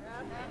you.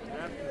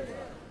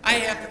 I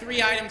have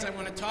 3 items I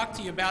want to talk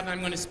to you about, and I'm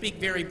going to speak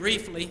very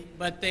briefly,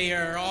 but they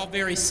are all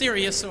very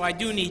serious, so I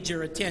do need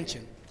your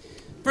attention.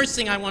 First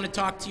thing I want to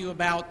talk to you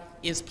about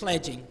is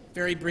pledging,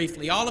 very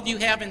briefly. All of you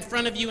have in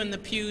front of you in the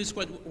pews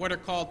what are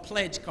called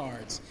pledge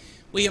cards.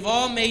 We have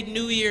all made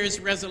New Year's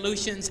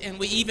resolutions, and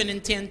we even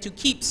intend to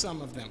keep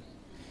some of them.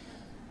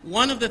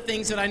 One of the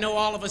things that I know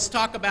all of us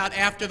talk about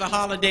after the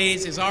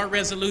holidays is our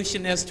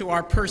resolution as to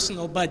our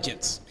personal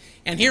budgets.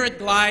 And here at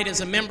Glide,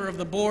 as a member of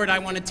the board, I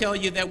want to tell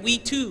you that we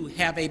too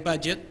have a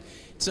budget.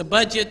 It's a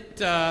budget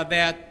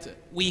that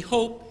we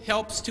hope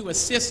helps to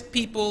assist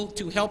people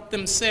to help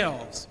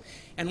themselves.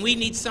 And we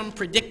need some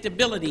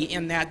predictability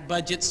in that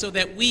budget so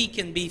that we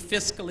can be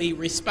fiscally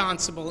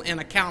responsible and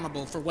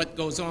accountable for what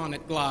goes on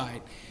at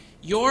Glide.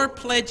 Your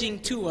pledging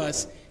to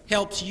us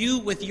helps you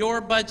with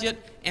your budget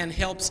and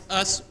helps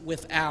us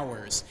with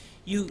ours.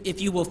 If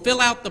you will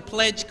fill out the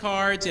pledge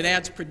cards, it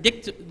adds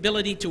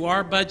predictability to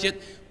our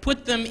budget.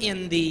 Put them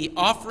in the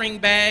offering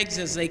bags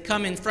as they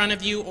come in front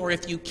of you, or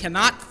if you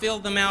cannot fill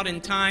them out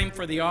in time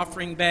for the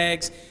offering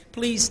bags,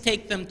 please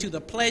take them to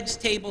the pledge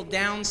table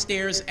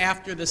downstairs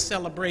after the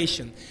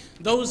celebration.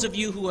 Those of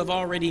you who have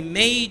already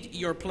made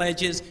your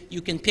pledges,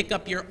 you can pick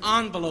up your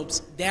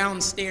envelopes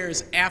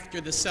downstairs after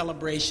the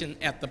celebration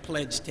at the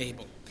pledge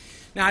table.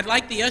 Now, I'd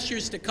like the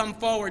ushers to come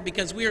forward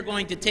because we are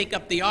going to take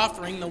up the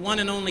offering, the one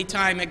and only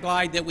time at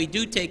Glide that we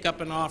do take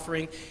up an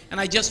offering, and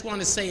I just want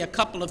to say a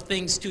couple of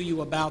things to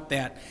you about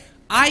that.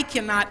 I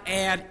cannot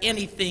add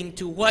anything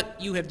to what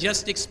you have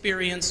just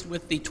experienced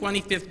with the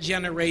 25th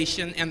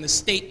generation and the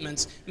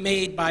statements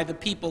made by the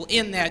people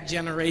in that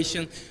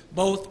generation,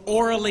 both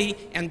orally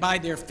and by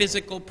their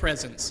physical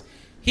presence.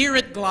 Here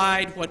at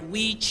Glide, what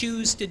we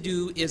choose to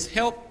do is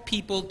help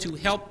people to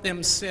help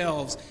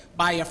themselves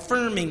by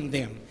affirming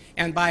them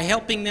and by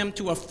helping them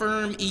to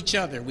affirm each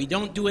other. We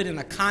don't do it in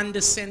a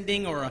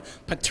condescending or a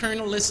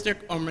paternalistic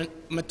or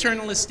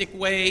maternalistic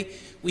way.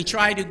 We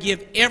try to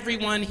give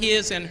everyone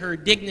his and her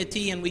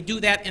dignity, and we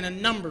do that in a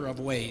number of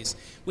ways.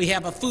 We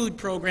have a food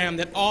program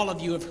that all of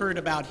you have heard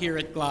about here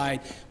at Glide.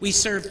 We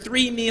serve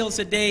 3 meals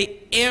a day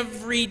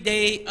every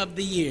day of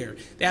the year.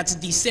 That's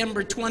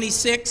December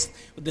 26th,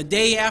 the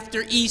day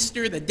after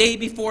Easter, the day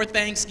before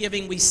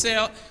Thanksgiving.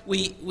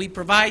 We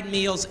provide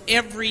meals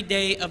every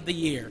day of the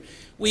year.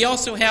 We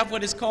also have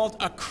what is called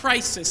a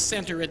crisis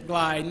center at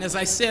Glide. And as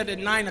I said at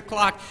 9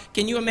 o'clock,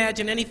 can you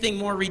imagine anything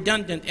more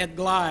redundant at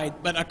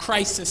Glide but a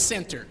crisis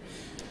center?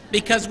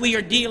 because we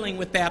are dealing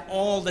with that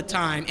all the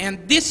time.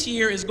 And this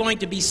year is going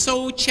to be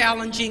so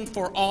challenging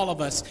for all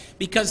of us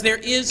because there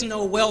is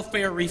no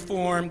welfare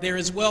reform, there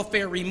is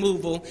welfare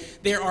removal.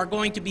 There are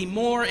going to be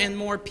more and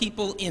more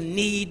people in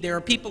need. There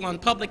are people on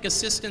public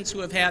assistance who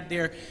have had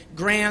their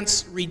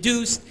grants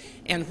reduced.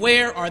 And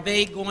where are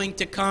they going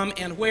to come,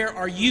 and where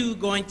are you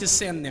going to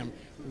send them?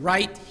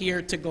 Right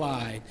here to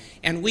Glide.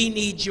 And we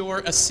need your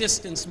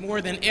assistance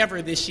more than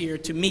ever this year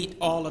to meet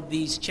all of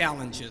these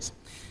challenges.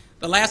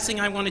 The last thing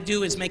I want to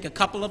do is make a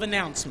couple of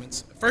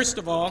announcements. First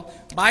of all,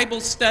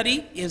 Bible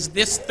study is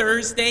this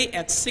Thursday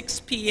at 6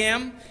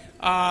 p.m.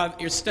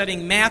 You're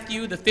studying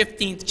Matthew, the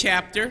 15th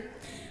chapter.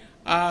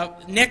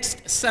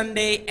 Next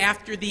Sunday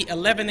after the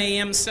 11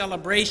 a.m.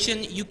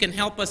 celebration, you can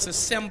help us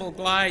assemble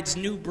Glide's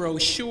new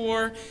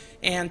brochure.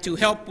 And to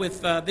help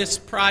with this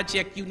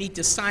project, you need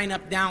to sign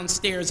up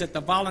downstairs at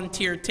the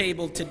volunteer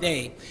table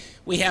today.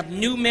 We have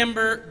new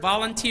member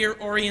volunteer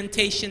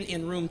orientation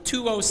in room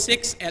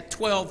 206 at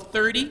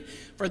 12:30.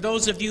 For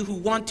those of you who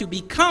want to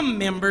become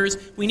members,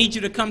 we need you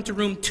to come to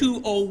room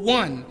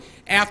 201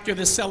 after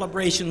the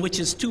celebration, which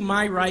is to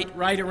my right,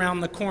 right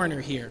around the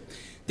corner here.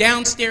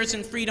 Downstairs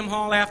in Freedom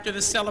Hall after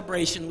the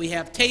celebration, we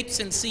have tapes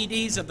and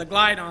CDs of the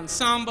Glide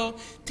Ensemble,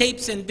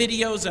 tapes and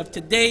videos of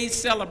today's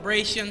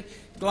celebration,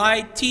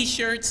 Glide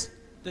t-shirts,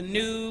 the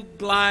new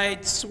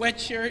Glide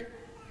sweatshirt.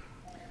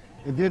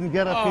 It didn't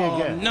get up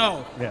here yet.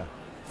 No. Yeah.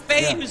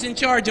 Faye, who's in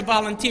charge of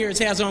volunteers,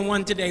 has on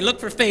one today. Look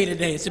for Faye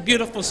today. It's a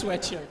beautiful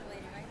sweatshirt.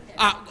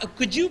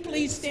 Could you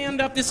please stand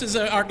up? This is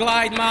our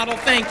Glide model.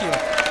 Thank you.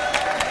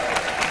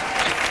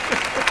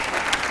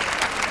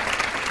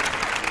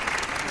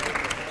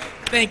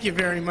 Thank you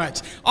very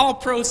much. All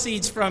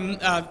proceeds from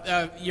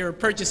your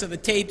purchase of the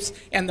tapes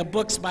and the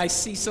books by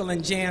Cecil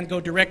and Jan go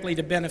directly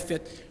to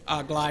benefit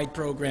Glide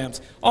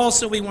programs.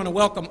 Also, we want to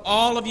welcome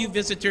all of you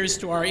visitors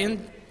to our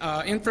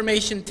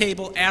information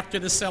table after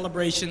the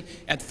celebration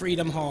at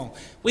Freedom Hall.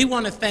 We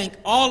want to thank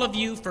all of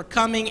you for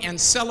coming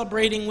and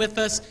celebrating with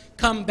us.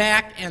 Come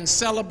back and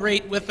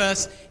celebrate with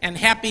us, and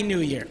Happy New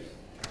Year.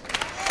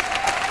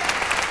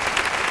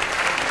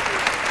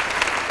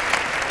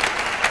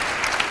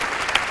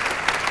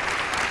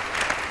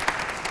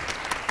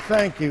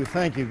 Thank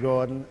you,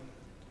 Gordon.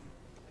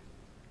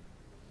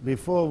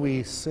 Before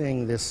we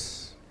sing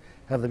this,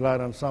 have the Glide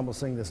Ensemble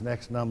sing this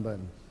next number,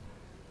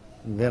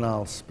 and then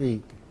I'll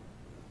speak.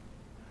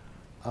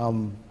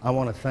 I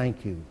want to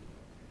thank you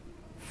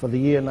for the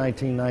year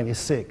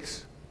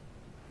 1996.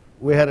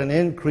 We had an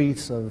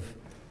increase of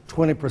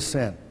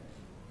 20%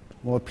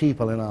 more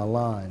people in our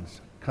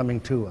lines coming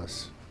to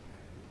us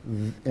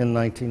in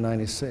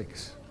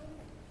 1996.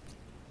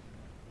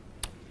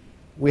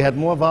 We had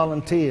more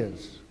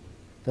volunteers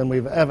than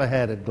we've ever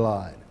had at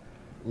Glide.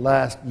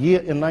 Last year,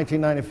 in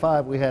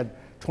 1995, we had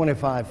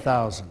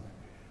 25,000.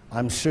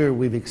 I'm sure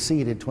we've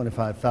exceeded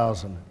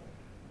 25,000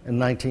 in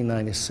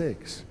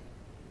 1996.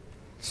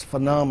 It's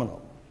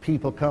phenomenal.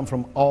 People come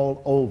from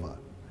all over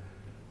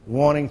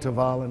wanting to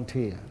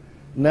volunteer.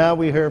 Now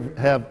we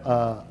have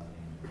a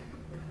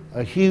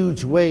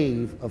huge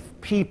wave of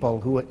people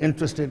who are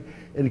interested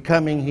in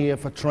coming here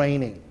for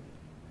training.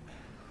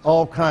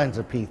 All kinds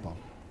of people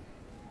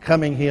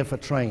coming here for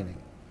training.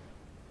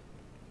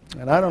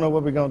 And I don't know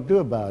what we're going to do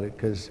about it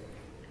because,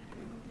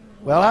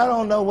 well, I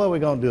don't know what we're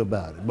going to do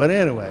about it. But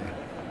anyway,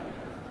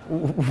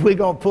 we're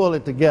going to pull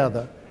it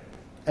together.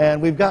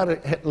 And we've got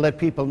to let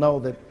people know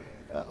that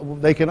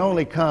they can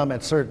only come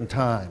at certain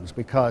times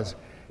because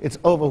it's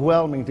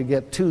overwhelming to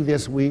get 2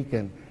 this week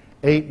and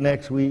 8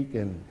 next week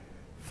and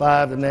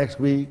 5 the next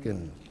week.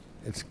 And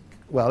it's,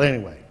 well,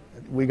 anyway,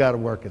 we got to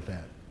work at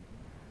that.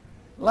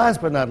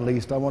 Last but not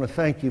least, I want to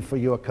thank you for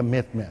your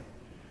commitment.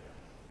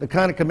 The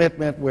kind of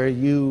commitment where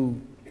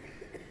you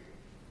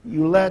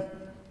let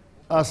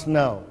us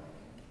know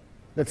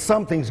that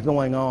something's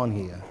going on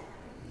here.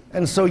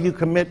 And so you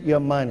commit your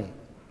money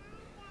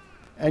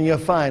and your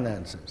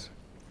finances.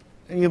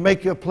 And you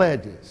make your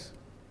pledges.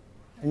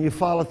 And you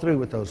follow through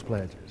with those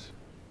pledges.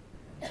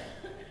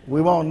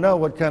 We won't know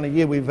what kind of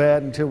year we've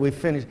had until we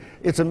finish.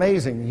 It's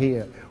amazing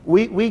here.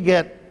 We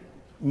get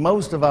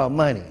most of our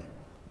money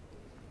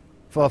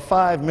for a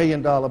 $5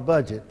 million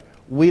budget.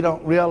 We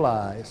don't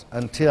realize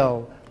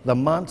until the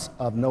months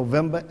of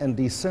November and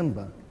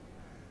December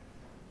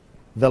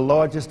the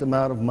largest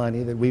amount of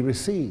money that we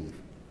receive.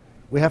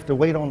 We have to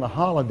wait on the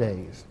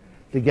holidays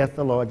to get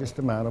the largest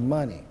amount of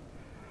money.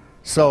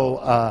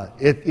 So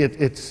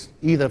it's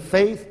either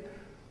faith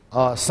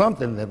or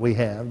something that we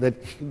have that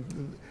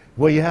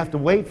where you have to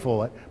wait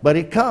for it, but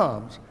it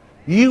comes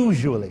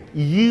usually.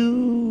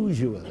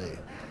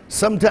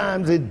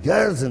 Sometimes it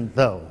doesn't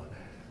though.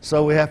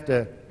 So we have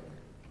to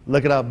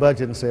look at our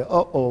budget and say,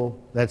 uh-oh,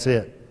 that's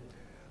it.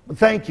 But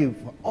thank you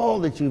for all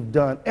that you've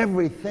done,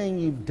 everything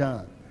you've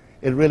done.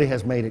 It really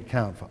has made it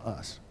count for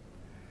us.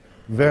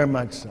 Very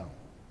much so.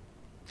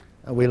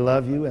 And we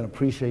love you and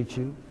appreciate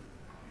you.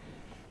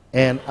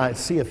 And I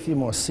see a few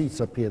more seats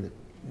up here that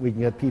we can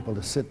get people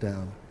to sit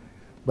down.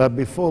 But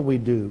before we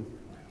do,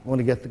 I want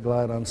to get the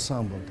Glide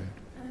Ensemble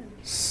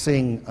to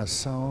sing a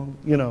song,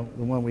 you know,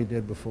 the one we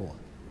did before.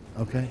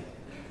 Okay?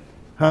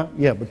 Huh?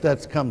 Yeah, but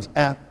that comes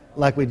at,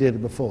 like we did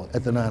it before,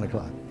 at the 9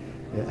 o'clock.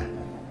 Yeah.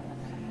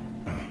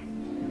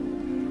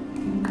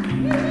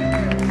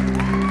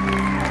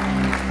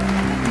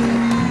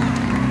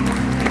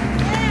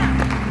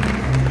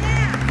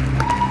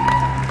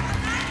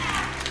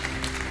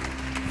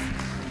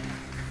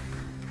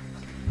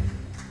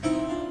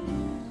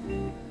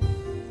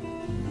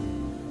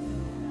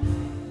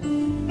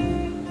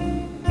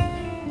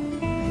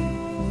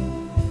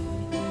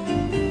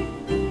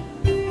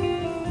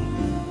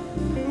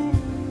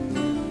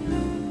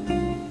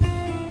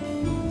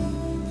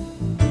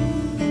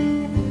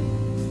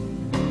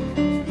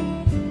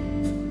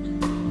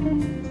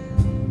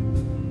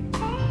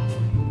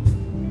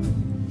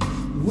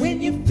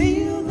 When you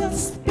feel the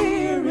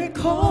Spirit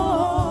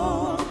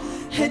call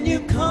and you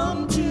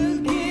come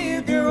to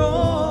give your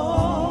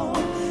all,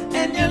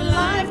 and your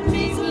life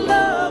needs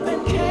love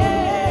and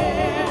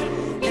care,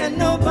 and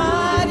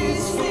nobody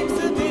seems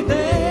to be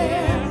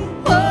there.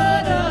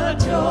 What a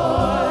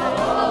joy,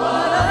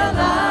 what a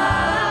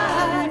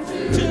life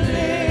to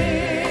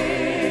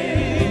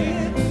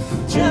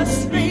live.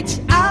 Just reach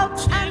out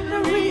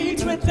and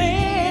reach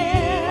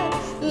within.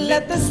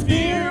 Let the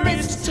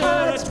Spirit's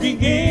touch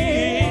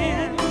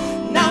begin.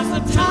 Now's the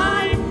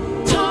time,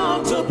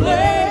 tongues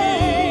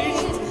ablaze.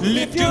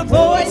 Lift your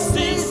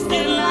voices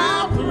in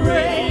loud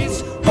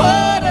praise.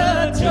 What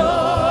a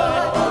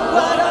joy,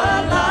 what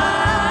a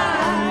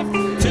life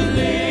to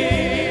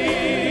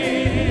live.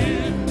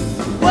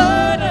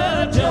 What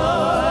a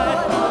joy,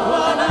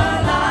 what a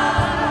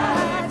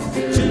life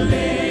to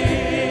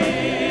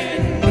live.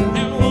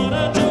 And what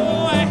a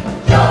joy,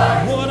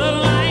 what a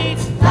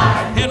light,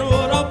 and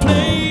what a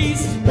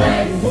place,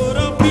 what a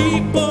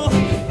people,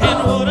 and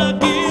what a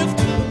gift.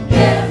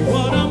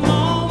 What a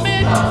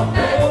moment,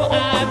 oh,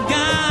 I've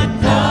got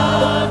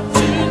love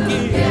to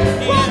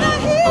give. What a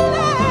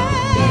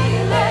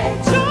healing,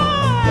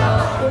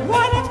 joy,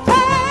 what a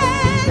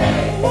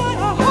faith, what a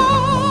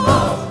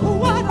hope,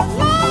 what a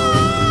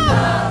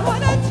love,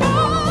 what a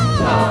joy,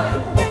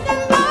 when you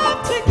love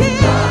to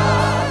give.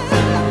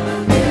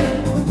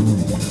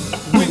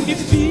 When you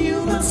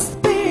feel the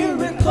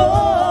Spirit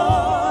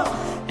call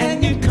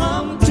and you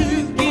come to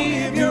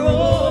give your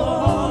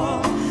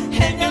all,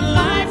 and your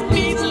life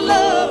needs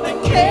love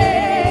and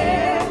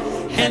care,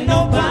 and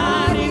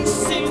nobody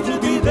seems to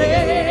be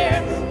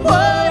there.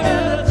 What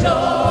a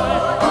joy,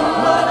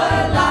 what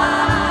a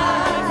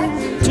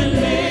life to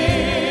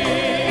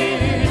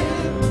live.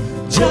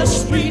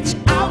 Just reach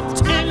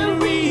out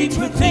and reach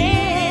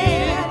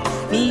within.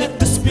 Let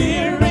the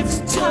Spirit's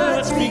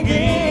touch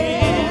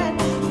begin.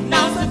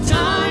 Now's the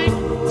time,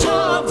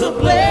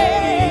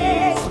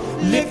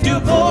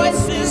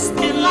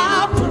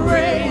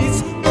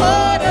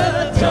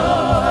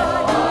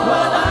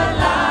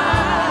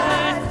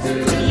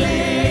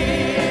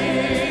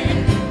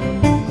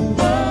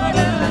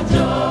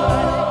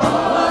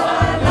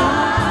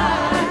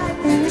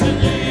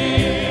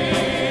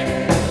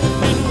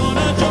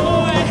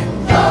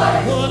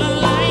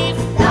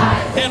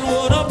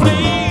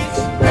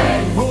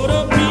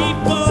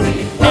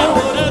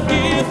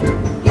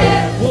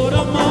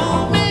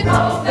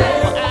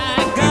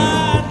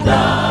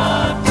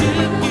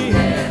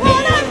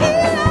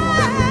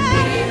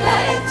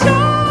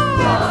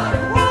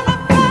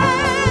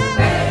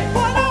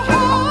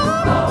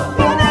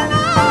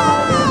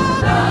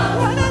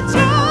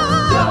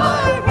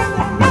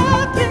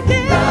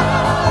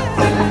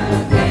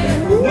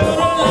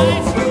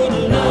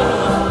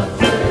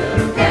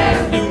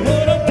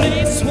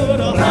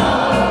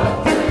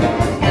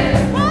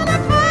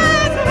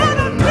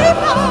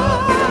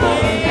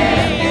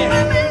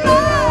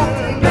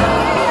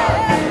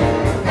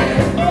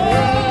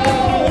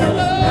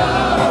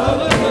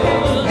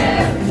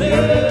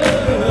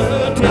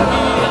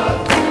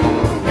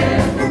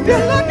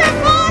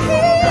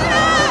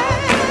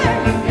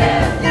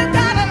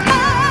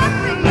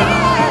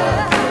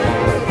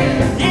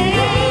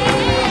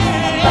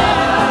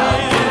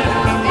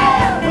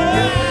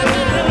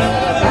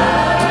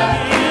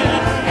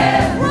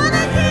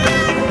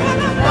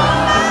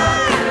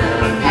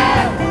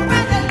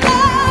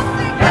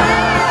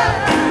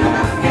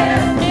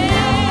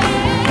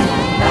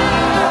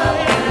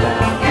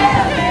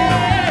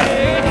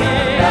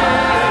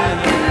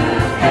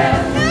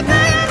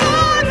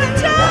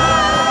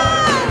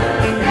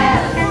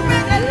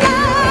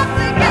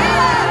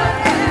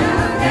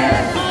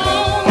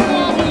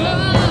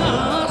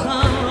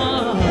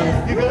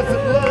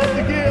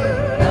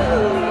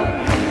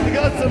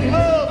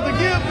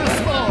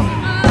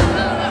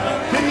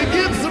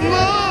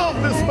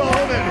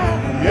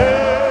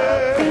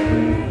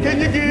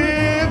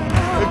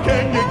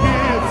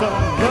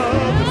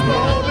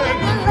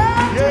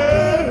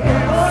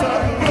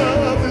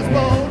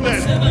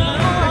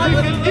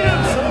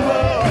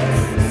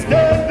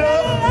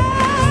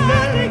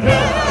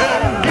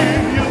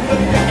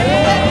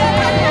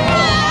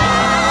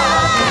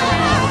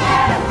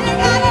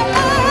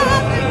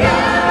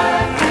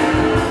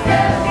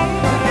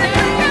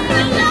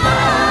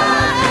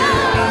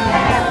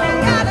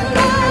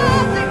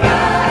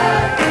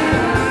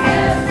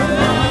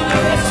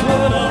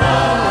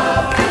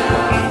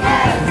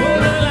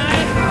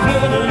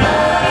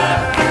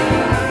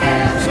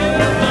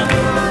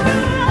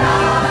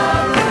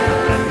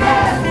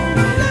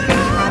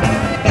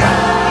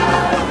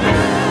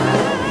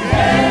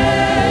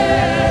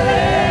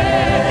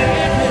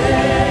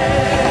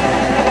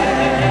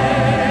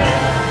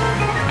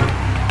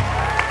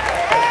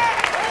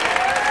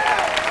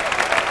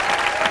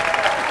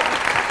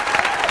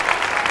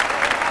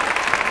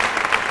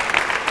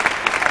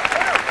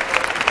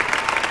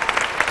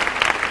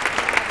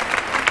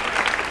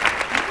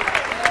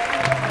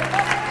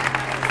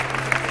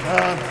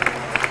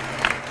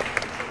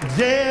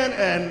 Jan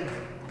and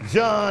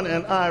John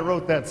and I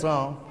wrote that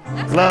song,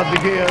 Love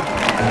to Give.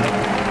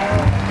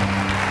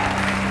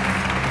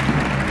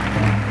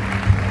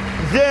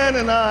 Jan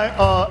and I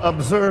are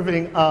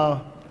observing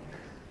our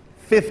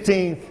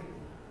 15th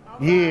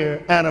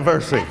year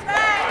anniversary.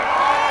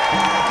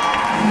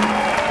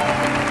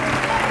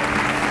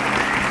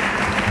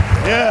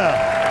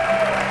 Yeah.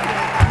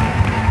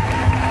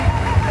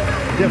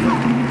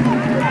 Different group.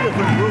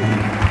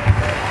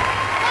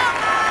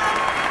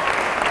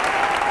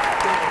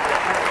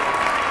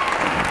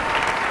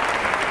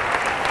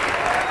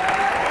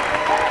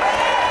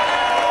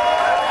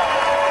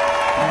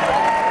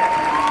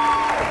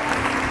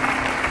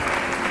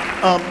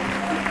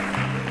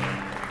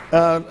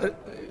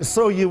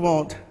 So you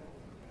won't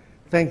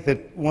think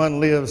that one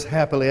lives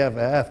happily ever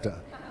after.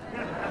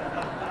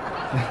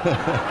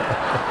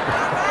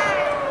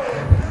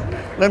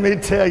 Let me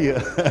tell you.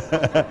 Tell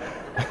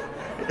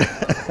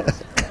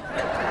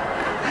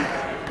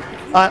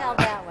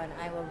that one,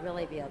 I will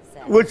really be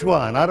upset. Which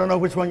one? I don't know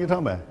which one you're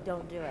talking about.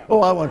 Don't do it.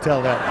 Oh, I won't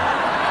tell that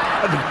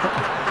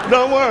one.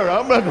 Don't worry,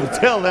 I'm not going to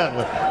tell that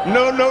one.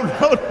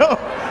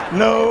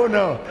 No.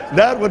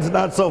 That one's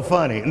not so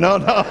funny. No.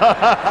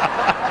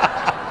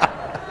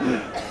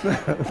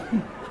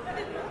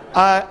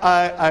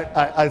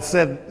 I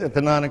said at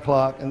the 9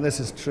 o'clock, and this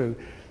is true,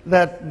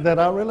 that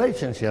our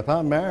relationship,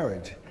 our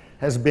marriage,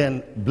 has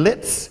been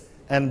blitz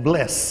and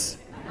bliss.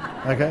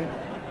 Okay?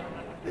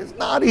 It's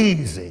not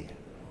easy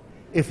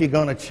if you're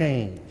going to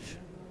change.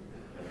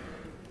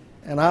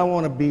 And I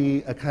want to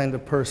be a kind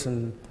of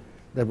person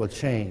that will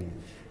change,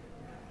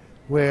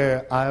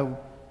 where I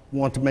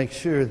want to make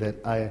sure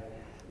that I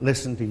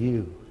listen to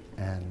you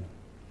and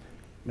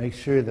make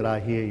sure that I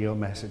hear your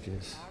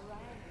messages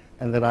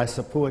and that I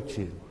support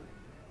you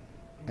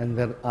and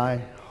that I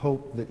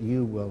hope that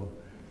you will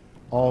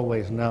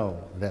always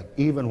know that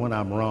even when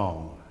I'm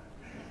wrong,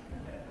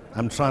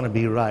 I'm trying to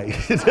be right.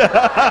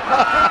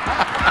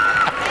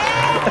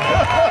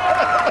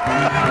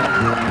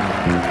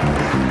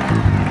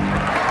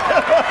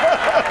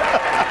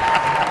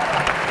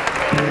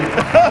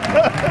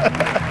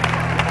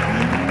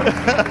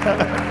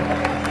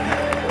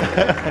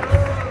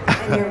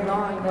 And you're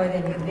wrong more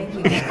than you think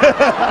you are.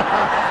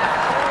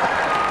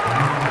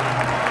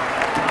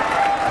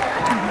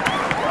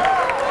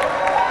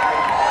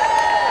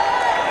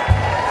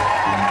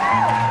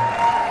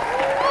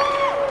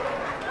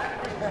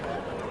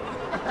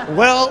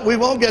 Well, we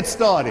won't get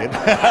started.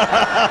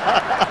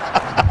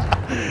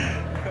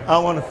 I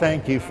want to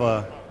thank you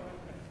for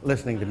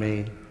listening to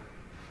me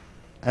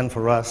and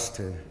for us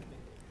to,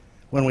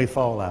 when we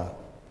fall out,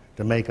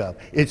 to make up.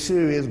 It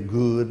sure is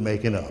good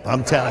making up.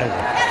 I'm telling you.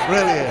 It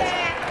really is.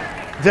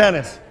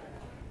 Janice.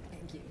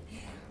 Thank you.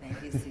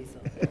 Thank you,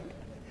 Cecil.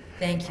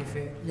 Thank you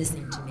for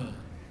listening to me.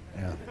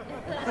 Yeah.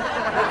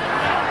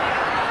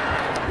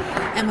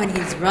 And when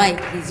he's right,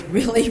 he's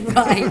really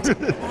right.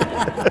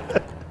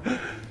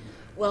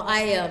 Well,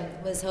 I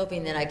was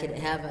hoping that I could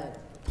have a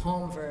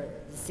poem for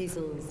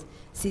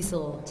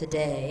Cecil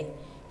today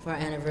for our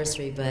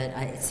anniversary, but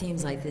it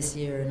seems like this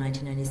year,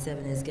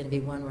 1997, is going to be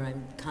one where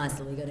I'm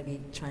constantly going to be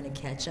trying to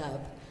catch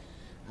up.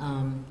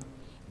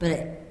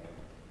 But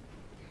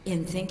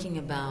in thinking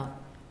about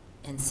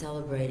and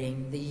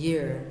celebrating the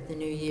year, the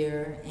new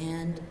year,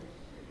 and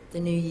the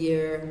new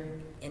year,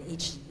 and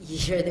each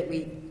year that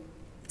we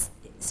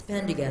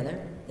spend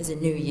together is a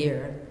new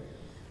year,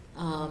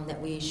 that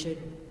we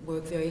should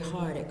work very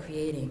hard at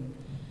creating.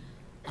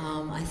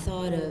 I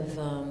thought of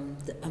a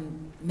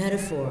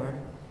metaphor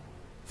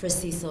for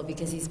Cecil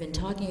because he's been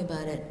talking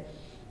about it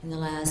in the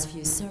last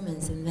few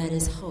sermons, and that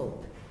is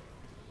hope.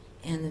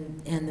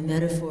 And the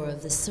metaphor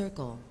of the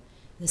circle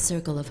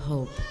of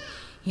hope.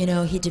 You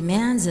know, he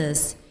demands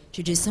us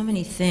to do so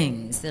many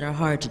things that are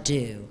hard to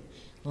do,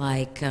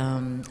 like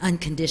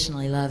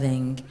unconditionally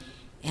loving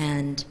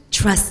and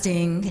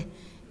trusting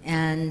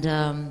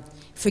and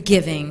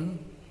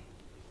forgiving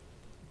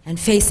and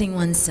facing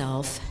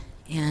oneself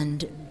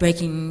and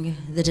breaking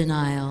the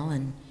denial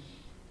and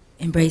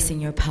embracing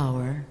your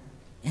power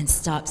and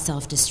stop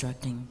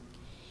self-destructing.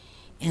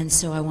 And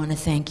so I want to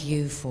thank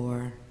you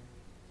for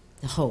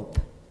the hope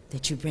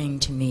that you bring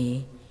to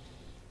me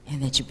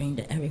and that you bring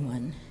to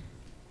everyone.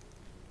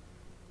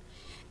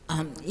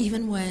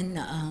 Even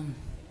when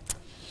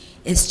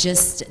it's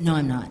just, no,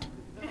 I'm not.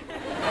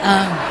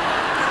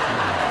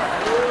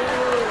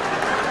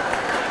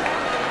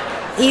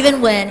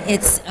 Even when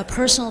it's a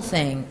personal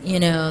thing, you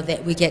know,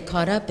 that we get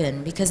caught up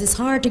in, because it's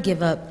hard to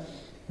give up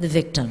the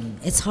victim.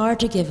 It's hard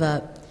to give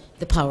up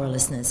the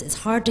powerlessness. It's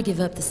hard to give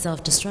up the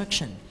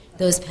self-destruction,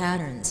 those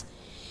patterns.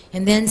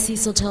 And then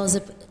Cecil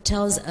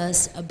tells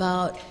us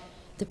about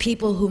the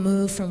people who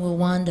move from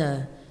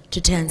Rwanda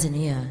to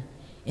Tanzania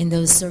in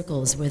those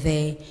circles where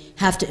they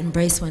have to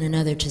embrace one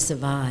another to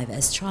survive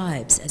as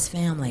tribes, as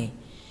family,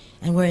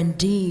 and where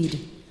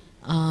indeed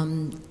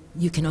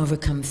you can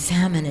overcome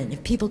famine, and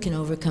if people can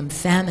overcome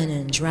famine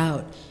and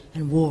drought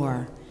and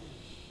war.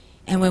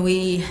 And when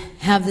we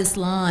have this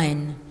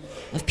line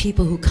of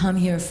people who come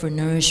here for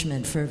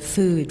nourishment, for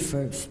food,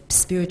 for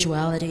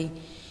spirituality,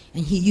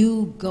 And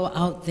you go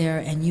out there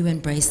and you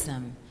embrace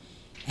them.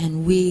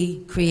 And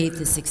we create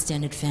this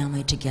extended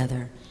family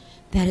together.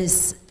 That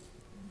is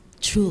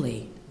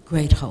truly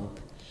great hope.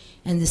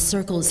 And the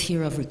circle is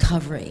here of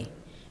recovery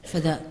for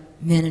the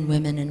men and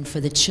women and for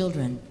the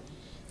children.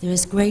 There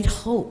is great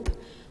hope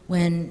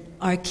when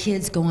our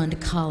kids go on to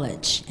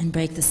college and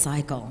break the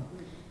cycle,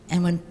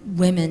 and when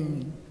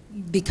women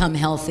become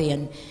healthy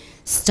and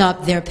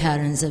stop their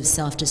patterns of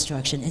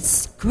self-destruction.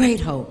 It's great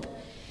hope.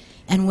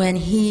 And when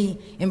he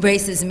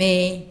embraces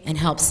me and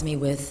helps me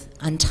with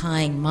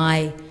untying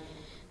my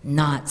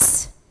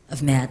knots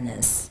of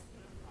madness,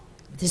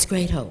 there's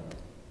great hope.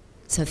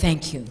 So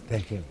thank you.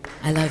 Thank you.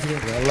 I love you.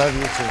 I love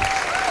you too.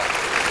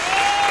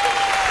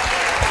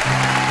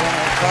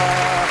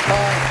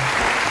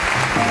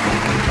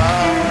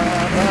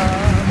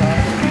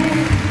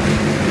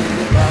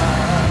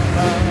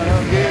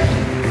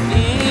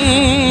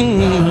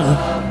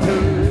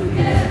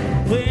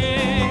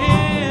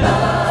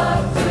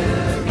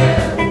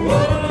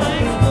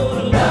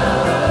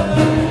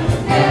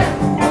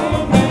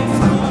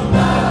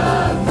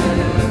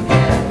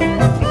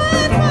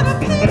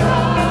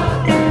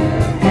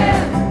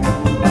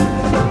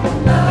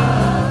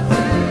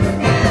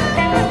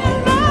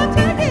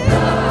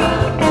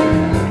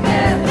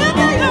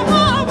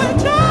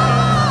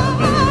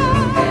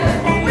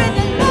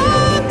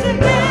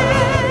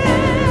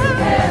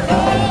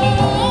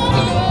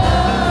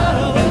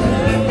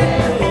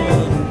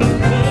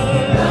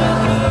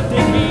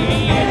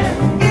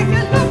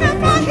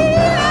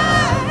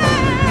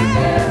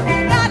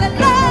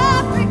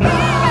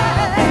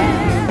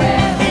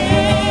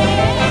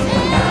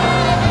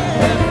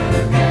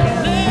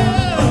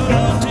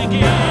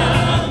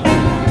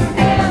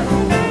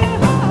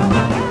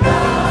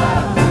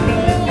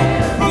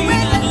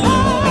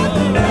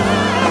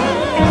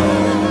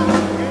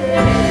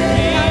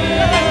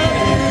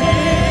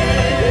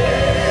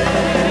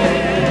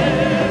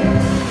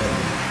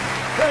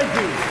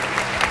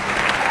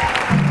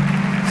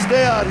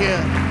 Stay out here.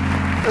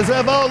 Let's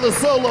have all the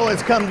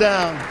soloists come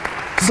down.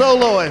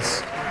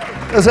 Soloists.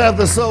 Let's have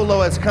the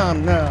soloists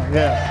come now.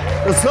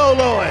 Yeah. The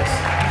soloists.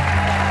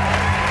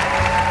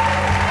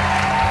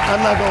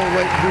 I'm not going to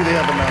wait to do the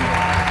other number.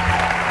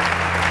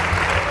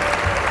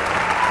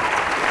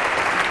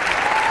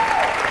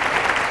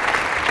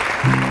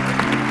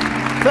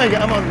 Thank you.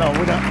 We're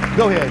not.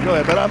 Go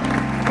ahead. But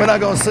we're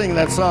not going to sing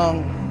that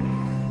song.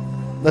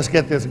 Let's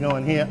get this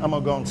going here. I'm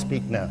going to go and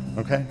speak now,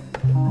 okay?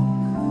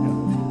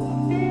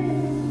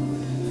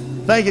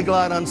 Thank you,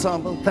 Glide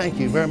Ensemble. Thank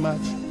you very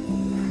much.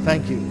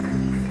 Thank you.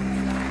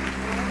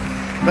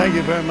 Thank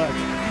you very much.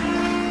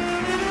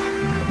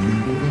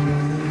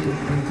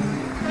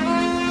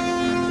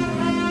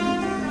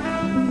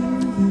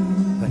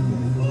 Thank you.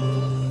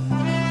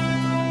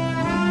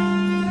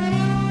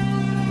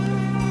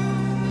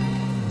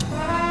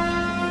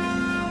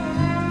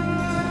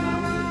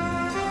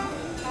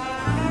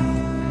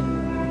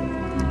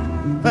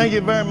 Thank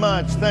you very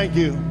much. Thank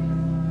you.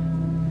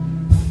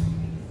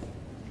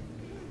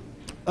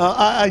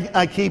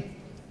 I keep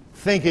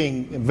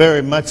thinking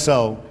very much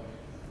so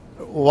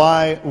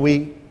why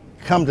we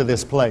come to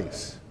this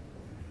place,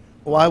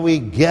 why we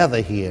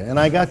gather here. And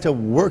I got to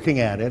working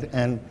at it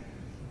and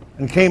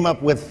came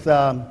up with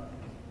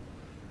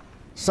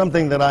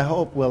something that I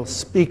hope will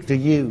speak to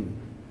you.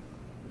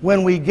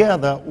 When we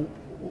gather,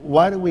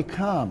 why do we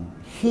come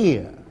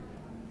here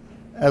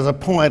as a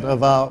point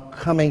of our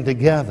coming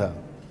together?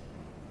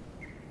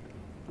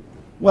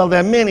 Well,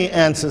 there are many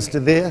answers to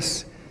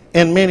this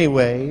in many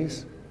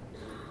ways.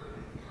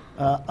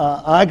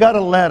 I got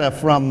a letter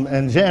from,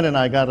 and Jan and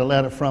I got a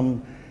letter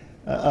from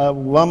a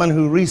woman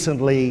who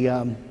recently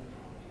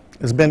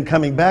has been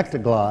coming back to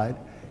Glide.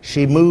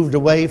 She moved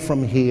away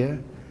from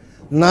here,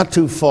 not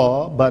too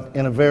far, but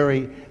in a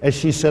very, as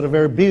she said, a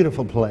very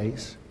beautiful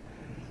place.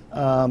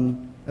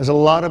 There's a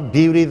lot of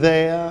beauty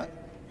there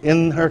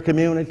in her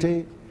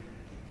community.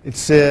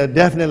 It's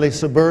definitely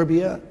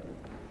suburbia.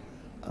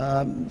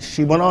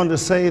 She went on to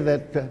say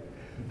that,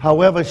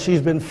 however,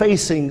 she's been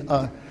facing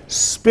a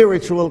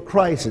spiritual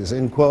crisis,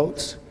 in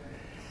quotes,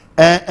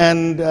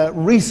 and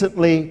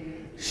recently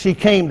she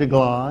came to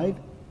Glide.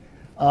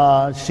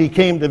 She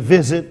came to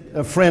visit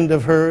a friend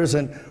of hers,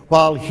 and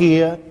while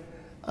here,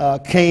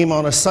 came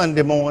on a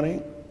Sunday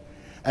morning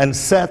and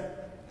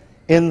sat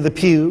in the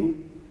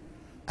pew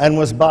and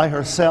was by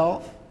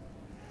herself.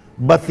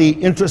 But the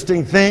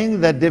interesting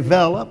thing that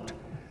developed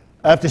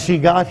after she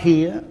got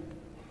here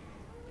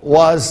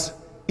was,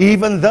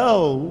 even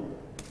though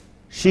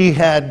she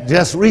had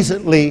just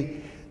recently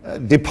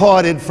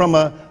departed from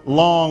a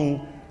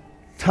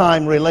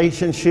long-time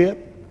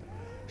relationship,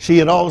 she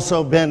had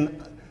also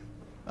been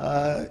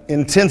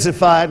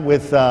intensified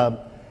with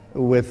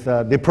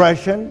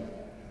depression.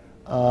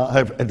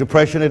 Her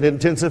depression had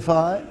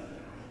intensified.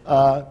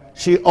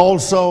 She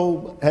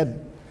also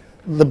had,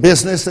 the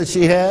business that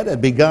she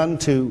had begun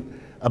to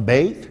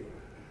abate,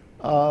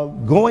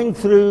 going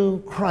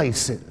through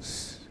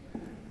crisis,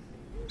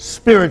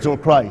 spiritual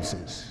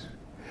crisis.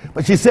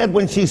 But she said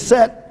when she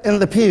sat in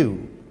the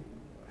pew,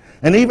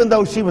 And even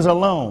though she was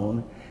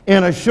alone,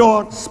 in a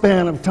short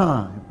span of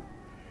time,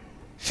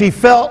 she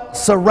felt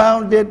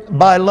surrounded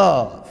by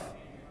love.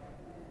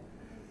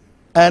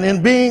 And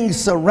in being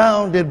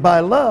surrounded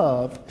by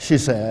love, she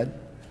said,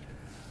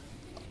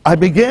 I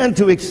began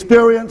to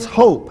experience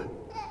hope.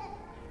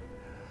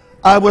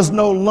 I was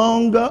no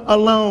longer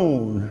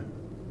alone.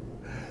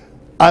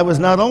 I was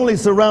not only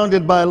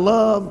surrounded by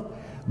love,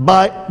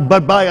 but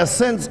by a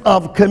sense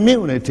of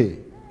community,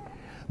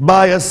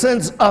 by a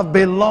sense of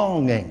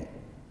belonging.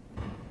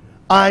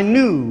 I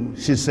knew,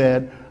 she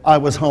said, I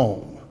was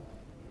home.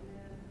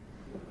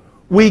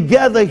 We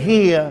gather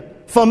here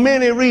for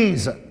many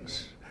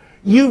reasons.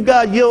 You've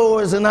got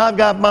yours and I've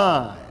got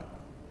mine.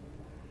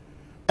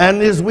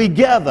 And as we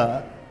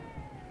gather,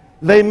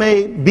 they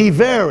may be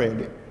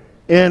varied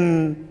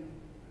in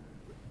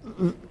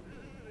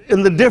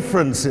the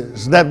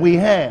differences that we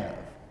have.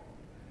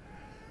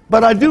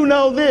 But I do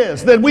know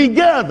this, that we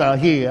gather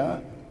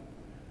here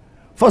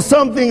for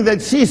something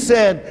that she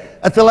said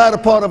at the latter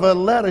part of her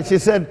letter. She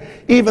said,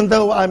 even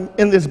though I'm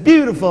in this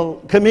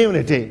beautiful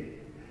community,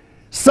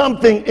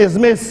 something is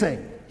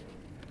missing.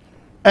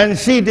 And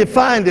she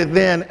defined it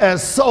then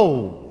as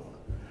soul.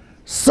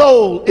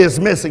 Soul is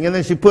missing. And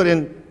then she put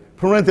in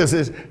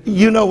parentheses,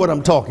 you know what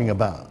I'm talking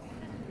about.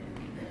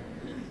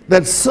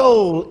 That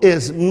soul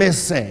is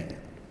missing.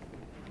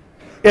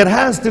 It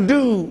has to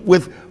do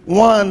with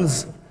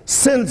one's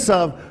sense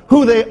of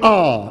who they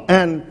are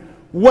and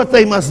what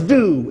they must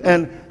do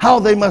and how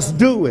they must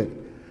do it,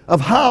 of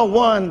how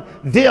one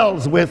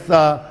deals with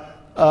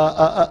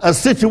a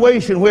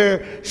situation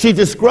where she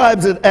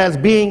describes it as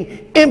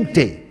being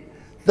empty,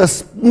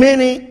 the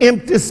many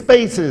empty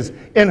spaces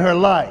in her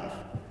life.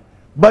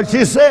 But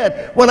she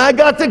said, when I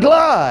got to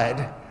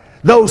Glide,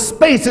 those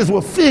spaces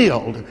were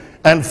filled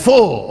and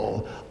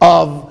full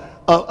of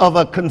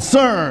a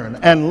concern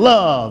and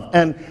love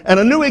and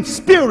a new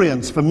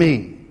experience for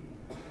me.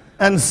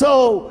 And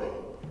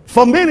so,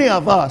 for many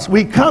of us,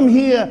 we come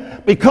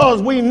here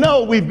because we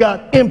know we've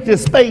got empty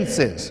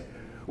spaces.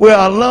 We're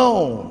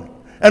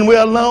alone and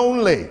we're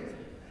lonely.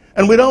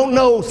 And we don't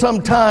know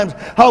sometimes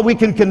how we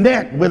can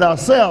connect with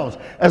ourselves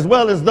as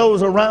well as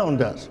those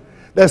around us.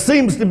 There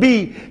seems to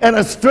be an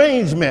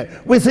estrangement.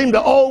 We seem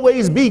to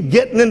always be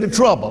getting into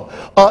trouble.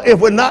 Or if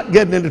we're not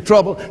getting into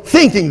trouble,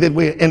 thinking that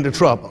we're into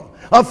trouble.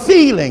 Or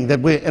feeling that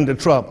we're into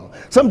trouble.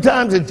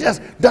 Sometimes it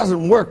just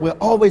doesn't work. We're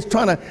always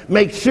trying to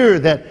make sure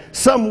that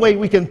some way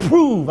we can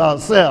prove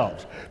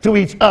ourselves to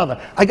each other.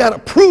 I got to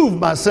prove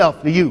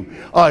myself to you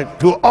or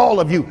to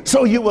all of you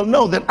so you will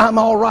know that I'm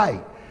all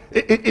right.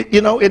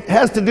 It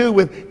has to do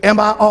with, am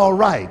I all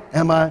right?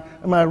 Am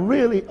I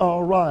really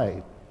all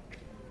right?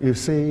 You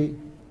see?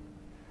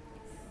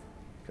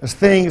 As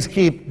things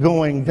keep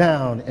going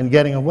down and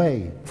getting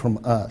away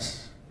from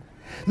us.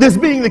 This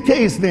being the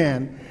case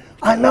then,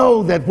 I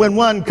know that when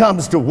one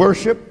comes to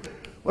worship,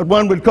 what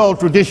one would call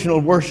traditional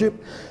worship,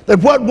 that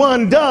what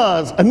one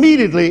does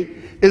immediately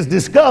is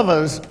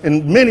discovers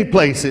in many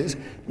places,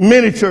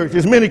 many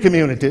churches, many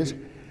communities,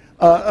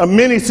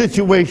 many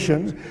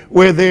situations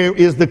where there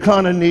is the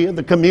koinonia,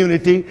 the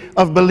community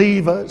of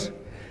believers,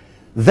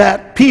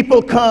 that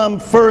people come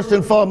first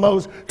and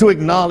foremost to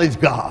acknowledge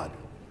God,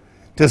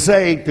 to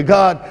say to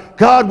God,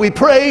 God, we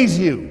praise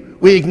you,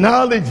 we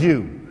acknowledge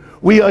you,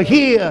 we are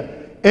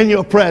here in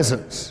your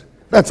presence.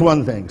 That's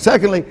one thing.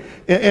 Secondly,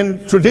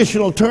 in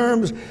traditional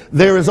terms,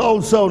 there is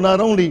also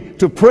not only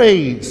to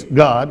praise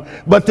God,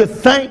 but to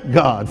thank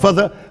God for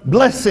the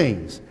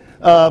blessings,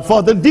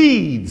 for the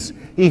deeds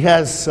He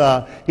has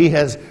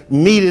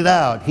meted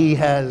out, He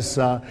has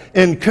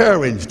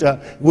encouraged,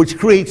 which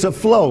creates a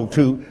flow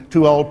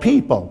to all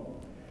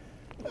people.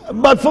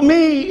 But for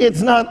me,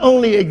 it's not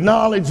only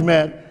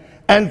acknowledgement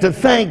and to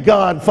thank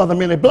God for the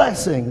many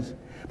blessings,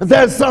 but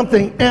there's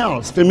something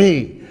else to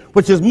me,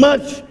 which is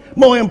much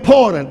more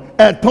important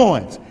at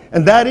points,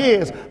 and that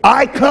is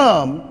I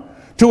come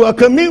to a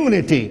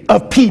community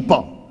of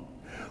people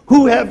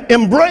who have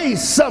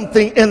embraced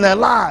something in their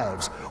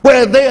lives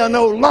where they are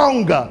no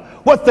longer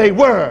what they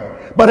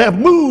were, but have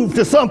moved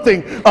to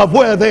something of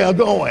where they are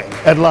going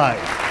at life.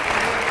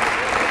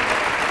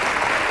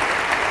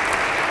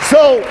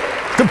 So,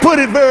 to put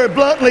it very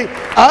bluntly,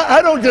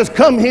 I don't just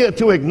come here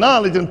to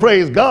acknowledge and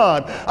praise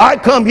God. I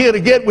come here to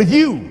get with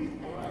you.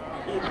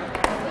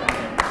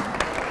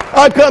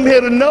 I come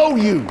here to know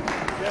you.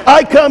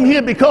 I come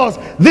here because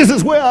this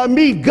is where I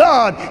meet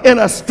God in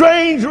a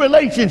strange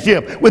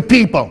relationship with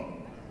people.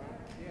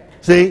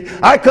 See,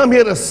 I come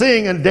here to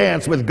sing and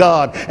dance with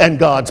God and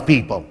God's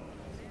people.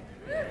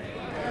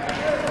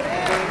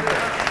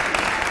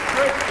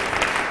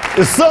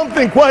 There's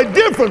something quite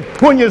different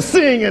when you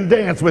sing and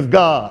dance with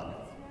God.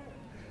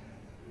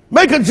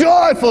 Make a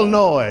joyful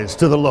noise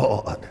to the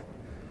Lord.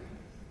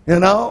 You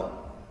know?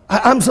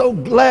 I'm so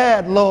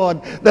glad,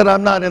 Lord, that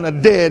I'm not in a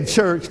dead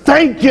church.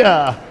 Thank you.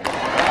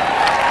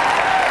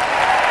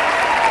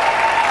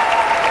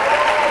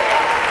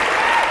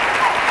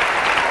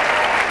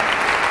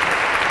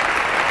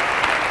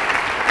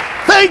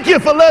 Thank you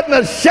for letting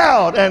us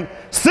shout and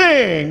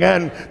sing,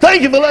 and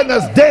thank you for letting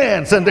us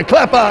dance and to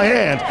clap our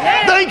hands.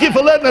 Thank you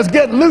for letting us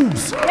get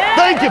loose.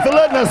 Thank you for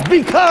letting us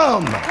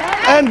become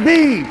and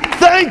be.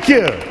 Thank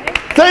you.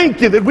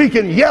 Thank you that we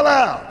can yell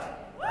out.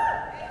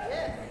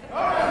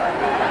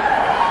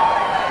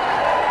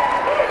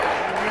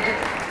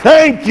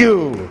 Thank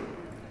you.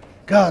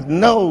 God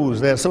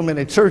knows there's so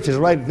many churches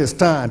right at this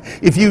time.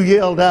 If you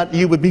yelled out,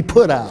 you would be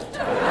put out.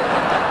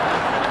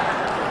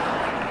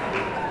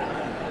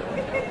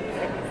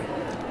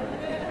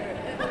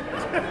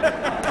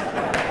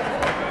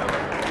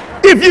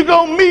 If you're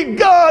going to meet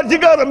God, you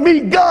got to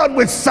meet God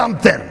with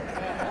something.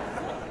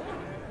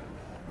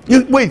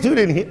 Wait, you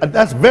didn't hear?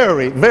 That's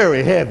very,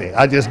 very heavy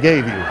I just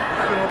gave you.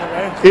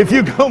 If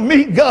you're going to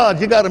meet God,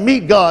 you got to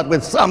meet God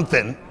with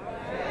something.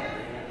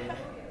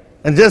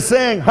 And just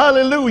saying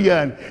hallelujah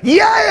and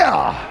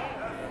yeah.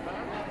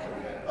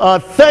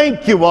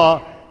 Thank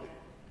you.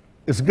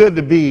 It's good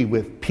to be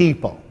with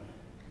people.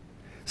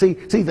 See,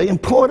 the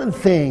important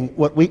thing,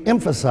 what we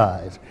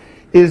emphasize,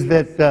 is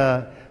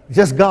that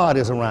just God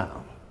is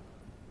around.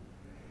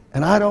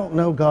 And I don't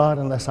know God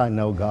unless I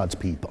know God's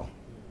people.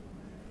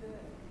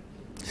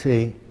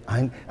 See,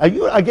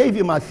 I gave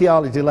you my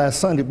theology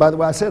last Sunday. By the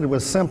way, I said it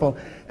was simple,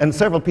 and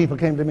several people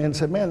came to me and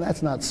said, man,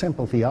 that's not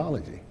simple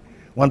theology.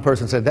 One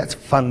person said, that's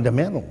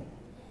fundamental,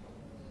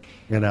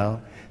 you know.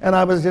 And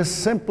I was just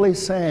simply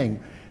saying,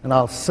 and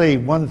I'll say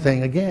one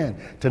thing again,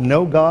 to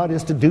know God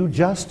is to do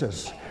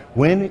justice.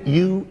 When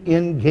you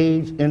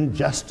engage in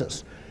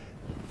justice,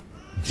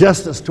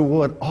 justice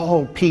toward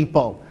all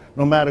people,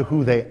 no matter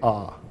who they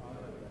are,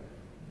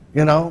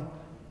 you know,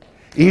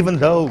 even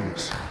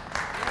those.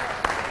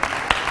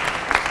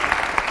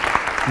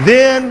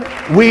 Then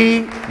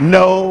we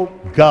know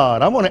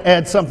God. I want to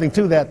add something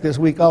to that this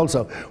week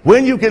also.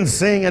 When you can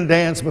sing and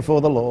dance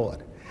before the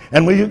Lord,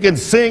 and when you can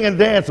sing and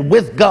dance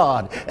with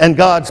God and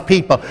God's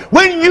people,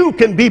 when you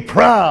can be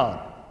proud,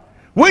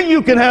 when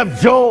you can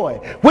have joy,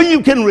 when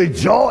you can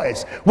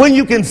rejoice, when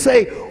you can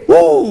say,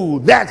 ooh,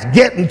 that's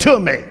getting to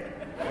me.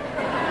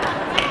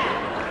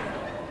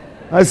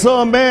 I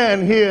saw a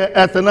man here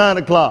at the 9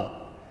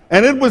 o'clock,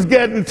 and it was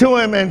getting to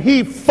him, and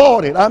he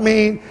fought it. I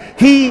mean,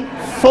 he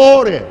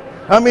fought it.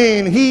 I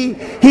mean, he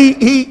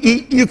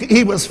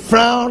was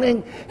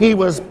frowning, he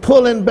was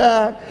pulling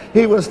back,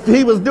 he was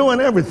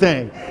doing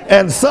everything.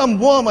 And some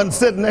woman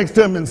sitting next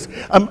to him, and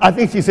I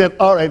think she said,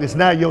 all right, it's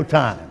now your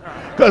time.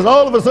 Because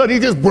all of a sudden he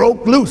just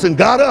broke loose and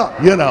got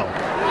up, you know.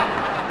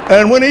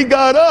 And when he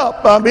got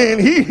up, I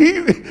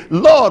mean,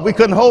 Lord, we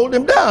couldn't hold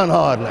him down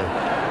hardly.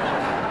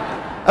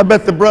 I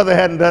bet the brother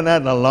hadn't done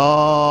that in a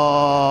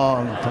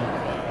long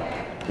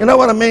time. You know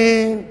what I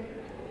mean?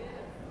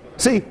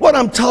 See, what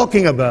I'm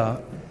talking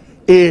about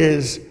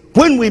is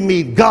when we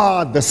meet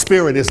God, the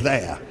Spirit is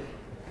there.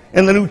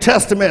 In the New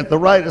Testament, the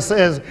writer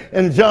says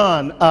in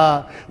John,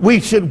 we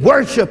should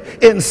worship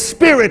in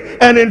spirit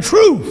and in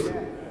truth.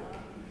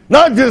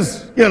 Not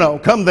just, you know,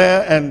 come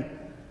there and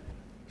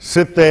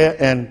sit there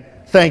and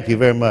thank you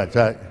very much.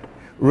 I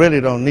really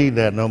don't need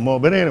that no more.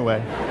 But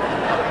anyway,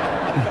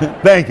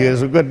 thank you.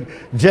 It's a good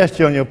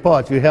gesture on your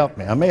part. You helped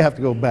me. I may have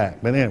to go back.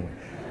 But anyway,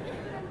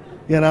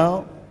 you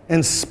know,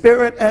 in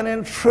spirit and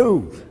in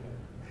truth.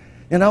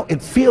 You know,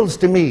 it feels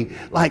to me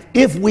like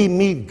if we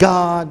meet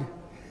God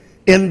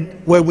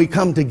in where we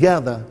come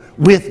together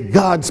with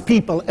God's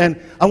people, and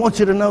I want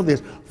you to know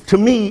this, to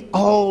me,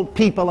 all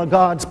people are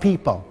God's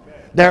people.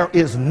 There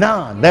is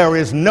none, there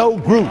is no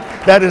group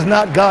that is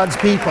not God's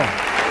people.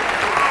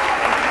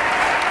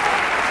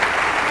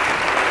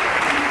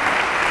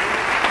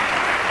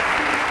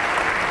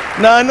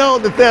 Now, I know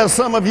that there are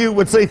some of you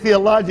would say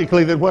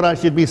theologically that what I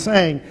should be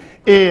saying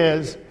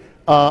is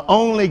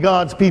only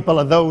God's people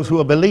are those who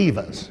are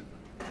believers.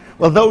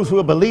 Well, those who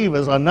are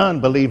believers are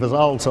non-believers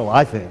also,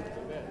 I think.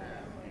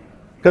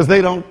 Because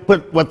they don't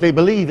put what they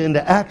believe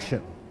into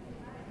action.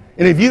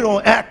 And if you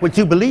don't act what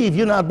you believe,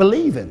 you're not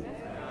believing.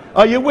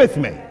 Are you with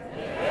me?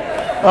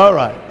 All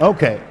right,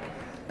 okay.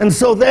 And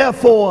so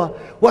therefore,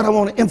 what I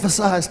want to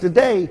emphasize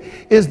today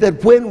is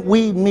that when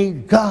we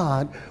meet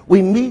God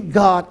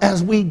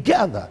as we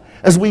gather.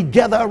 As we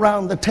gather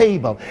around the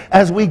table,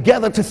 as we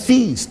gather to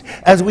feast,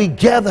 as we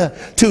gather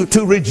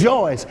to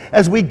rejoice,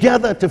 as we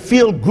gather to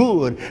feel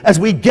good, as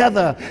we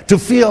gather to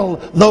feel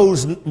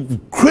those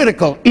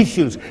critical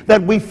issues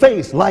that we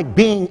face, like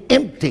being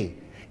empty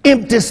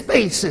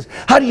spaces.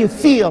 How do you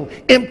feel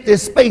empty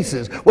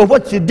spaces? Well,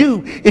 what you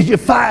do is you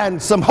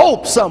find some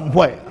hope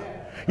somewhere.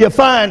 You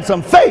find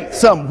some faith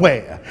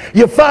somewhere.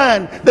 You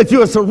find that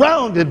you are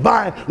surrounded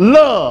by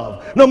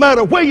love. No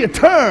matter where you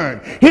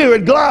turn here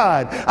at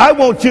Glide, I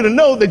want you to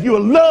know that you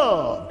are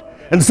loved.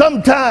 And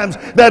sometimes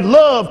that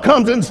love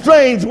comes in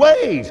strange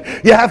ways.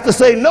 You have to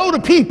say no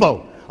to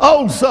people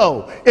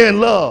also in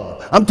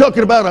love. I'm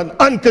talking about an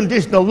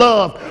unconditional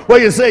love where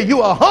you say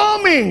you are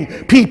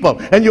harming people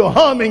and you're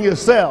harming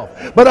yourself.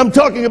 But I'm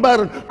talking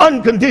about an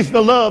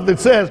unconditional love that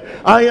says,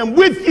 I am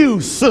with you,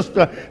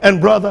 sister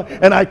and brother,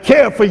 and I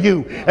care for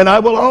you, and I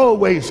will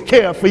always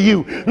care for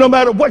you. No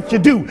matter what you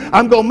do,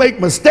 I'm going to make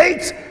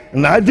mistakes,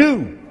 and I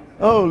do.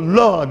 Oh,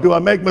 Lord, do I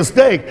make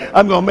mistakes?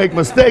 I'm going to make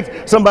mistakes.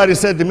 Somebody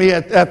said to me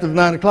after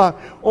 9 o'clock,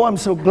 oh, I'm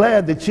so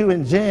glad that you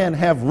and Jan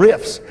have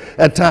rifts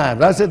at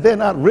times. I said, they're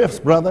not rifts,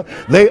 brother.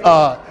 They're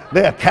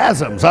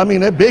chasms. I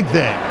mean, they're big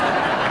things.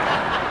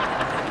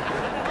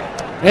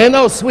 Ain't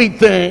no sweet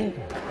thing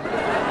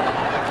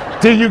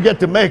till you get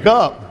to make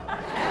up.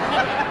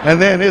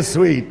 And then it's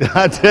sweet.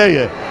 I tell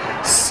you,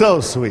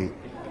 so sweet.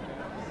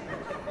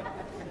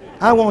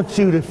 I want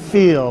you to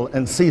feel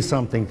and see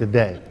something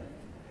today.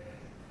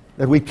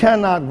 That we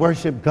cannot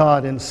worship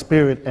God in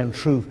spirit and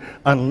truth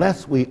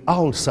unless we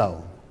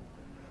also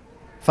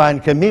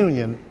find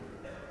communion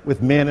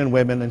with men and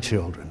women and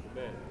children.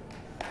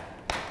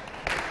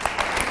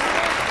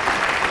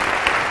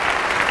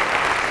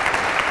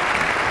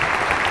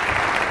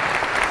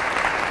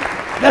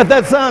 Now,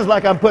 that sounds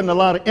like I'm putting a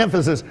lot of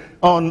emphasis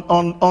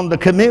on the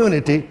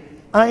community.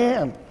 I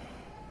am.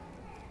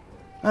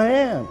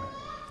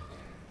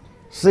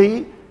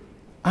 See,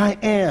 I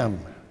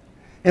am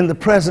in the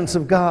presence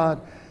of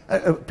God.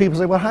 People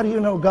say, well, how do you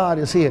know God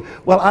is here?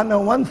 Well, I know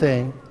one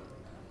thing.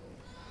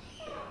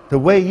 The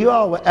way you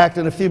all were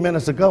acting a few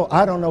minutes ago,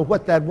 I don't know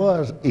what that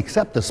was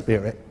except the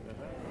Spirit.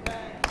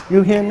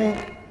 You hear me?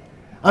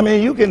 I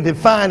mean, you can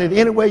define it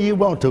any way you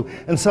want to.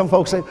 And some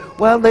folks say,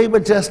 well, they were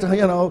just,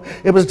 you know,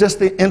 it was just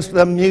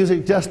the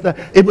music,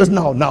 it was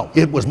more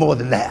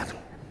than that.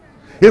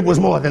 It was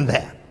more than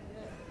that.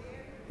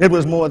 It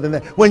was more than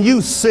that. When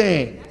you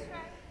sing,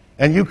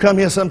 and you come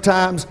here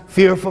sometimes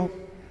fearful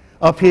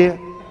up here,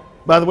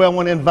 by the way, I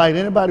want to invite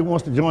anybody who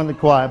wants to join the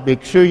choir,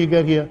 make sure you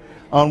get here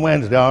on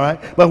Wednesday, all right?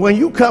 But when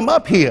you come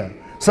up here,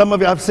 some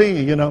of you, I've seen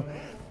you, you know,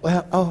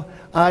 well, oh,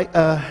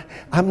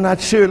 I'm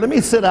not sure. Let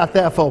me sit out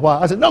there for a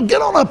while. I said, no,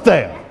 get on up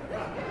there.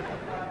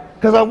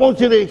 Because I want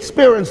you to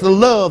experience the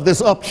love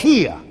that's up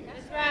here.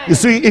 You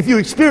see, if you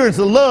experience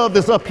the love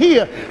that's up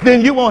here,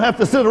 then you won't have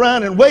to sit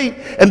around and wait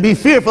and be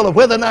fearful of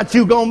whether or not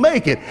you're going to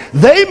make it.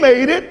 They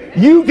made it.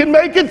 You can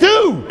make it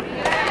too.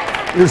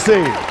 You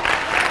see.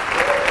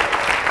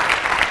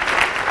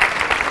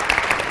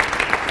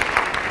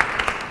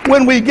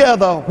 When we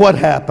gather, what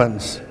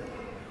happens?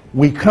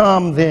 We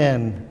come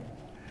then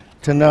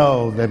to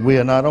know that we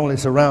are not only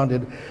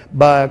surrounded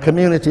by a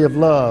community of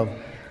love,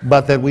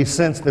 but that we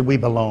sense that we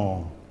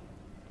belong.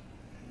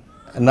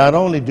 And not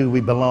only do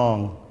we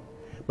belong,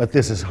 but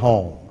this is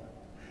home.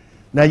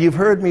 Now, you've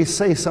heard me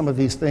say some of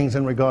these things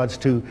in regards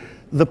to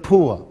the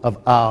poor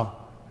of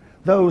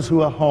those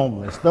who are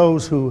homeless,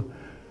 those who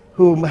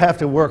have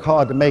to work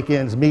hard to make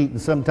ends meet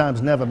and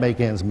sometimes never make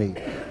ends meet,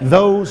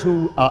 those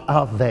who are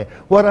out there.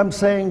 What I'm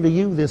saying to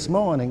you this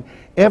morning,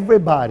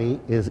 everybody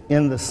is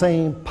in the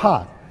same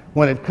pot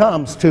when it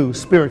comes to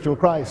spiritual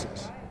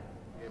crisis.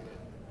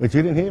 But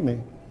you didn't hear me.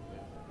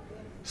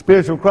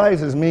 Spiritual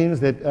crisis means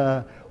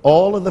that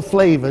all of the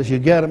flavors, you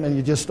get them and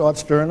you just start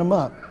stirring them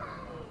up.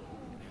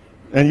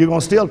 And you're going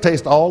to still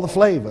taste all the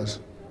flavors.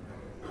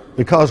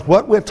 Because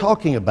what we're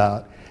talking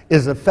about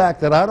is the fact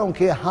that I don't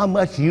care how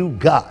much you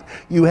got.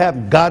 You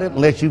haven't got it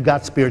unless you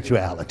got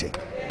spirituality.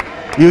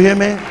 You hear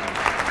me?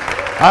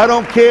 I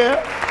don't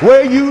care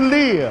where you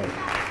live.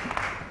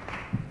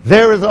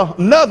 There is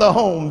another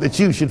home that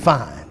you should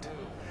find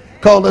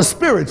called a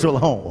spiritual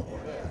home.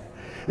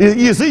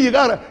 You see, you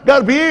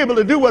gotta be able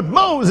to do what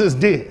Moses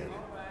did.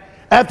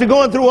 After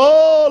going through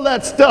all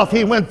that stuff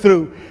he went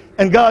through,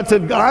 and God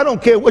said, God, I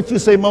don't care what you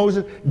say,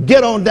 Moses,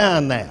 get on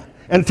down there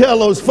and tell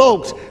those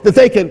folks that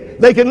they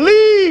can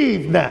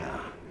leave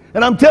now.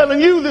 And I'm telling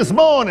you this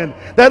morning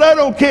that I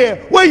don't care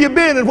where you've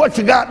been and what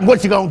you got and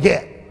what you're going to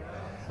get.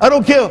 I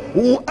don't care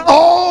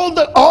all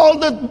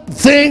the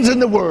things in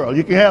the world.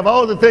 You can have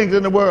all the things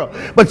in the world,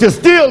 but you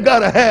still got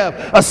to have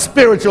a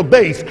spiritual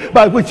base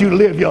by which you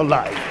live your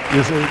life,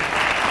 you see.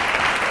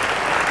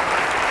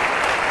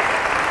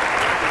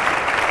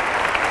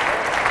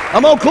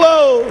 I'm going to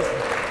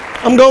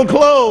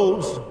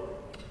close.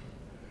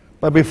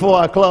 But before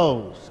I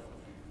close,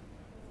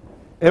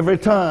 every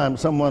time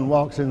someone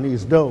walks in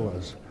these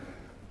doors,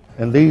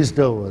 and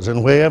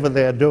wherever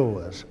there are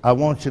doors, I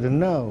want you to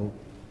know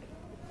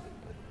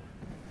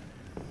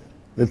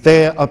that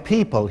there are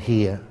people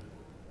here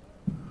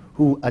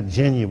who are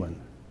genuine,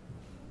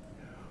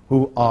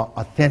 who are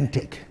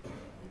authentic,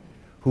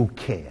 who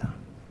care,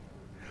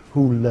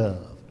 who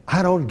love.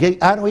 I don't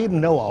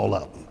even know all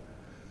of them.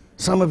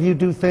 Some of you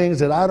do things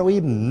that I don't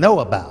even know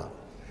about,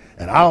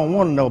 and I don't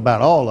want to know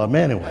about all of them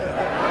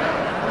anyway.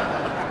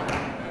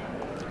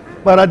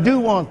 But I do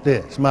want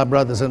this, my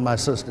brothers and my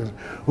sisters.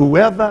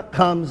 Whoever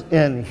comes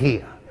in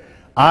here,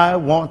 I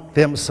want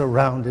them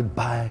surrounded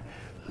by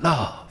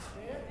love.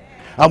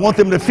 I want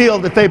them to feel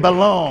that they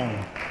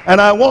belong.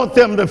 And I want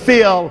them to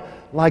feel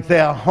like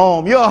they're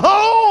home. You're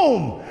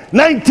home!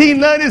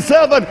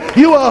 1997,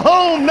 you are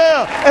home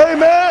now.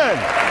 Amen.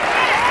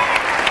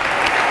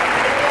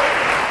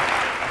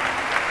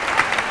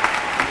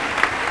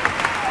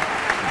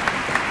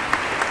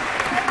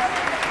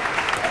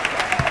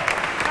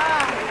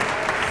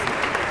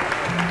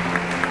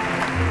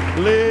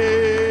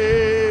 Leaning,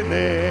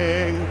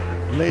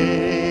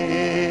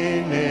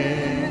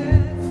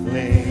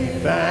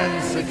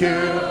 and secure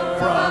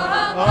from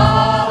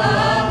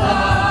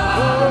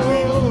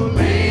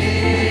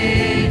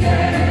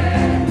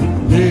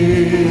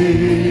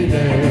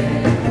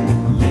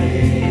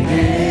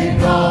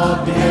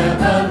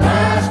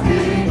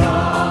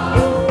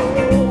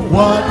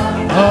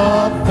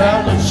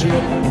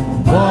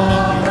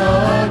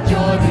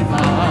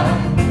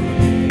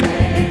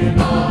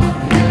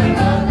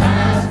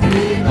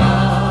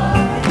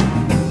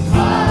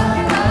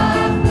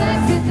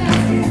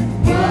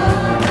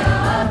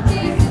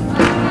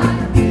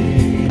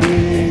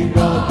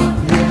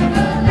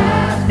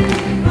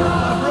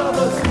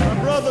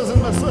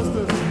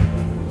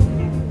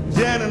sisters,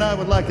 Jan and I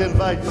would like to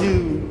invite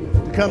you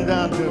to come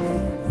down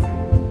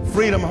to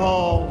Freedom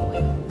Hall.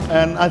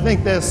 And I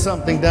think there's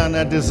something down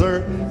there,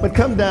 dessert. But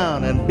come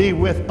down and be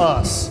with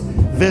us.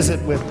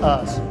 Visit with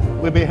us.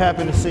 We'll be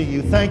happy to see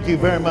you. Thank you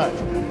very much.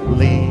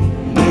 Lead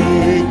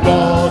me,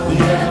 God,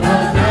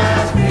 the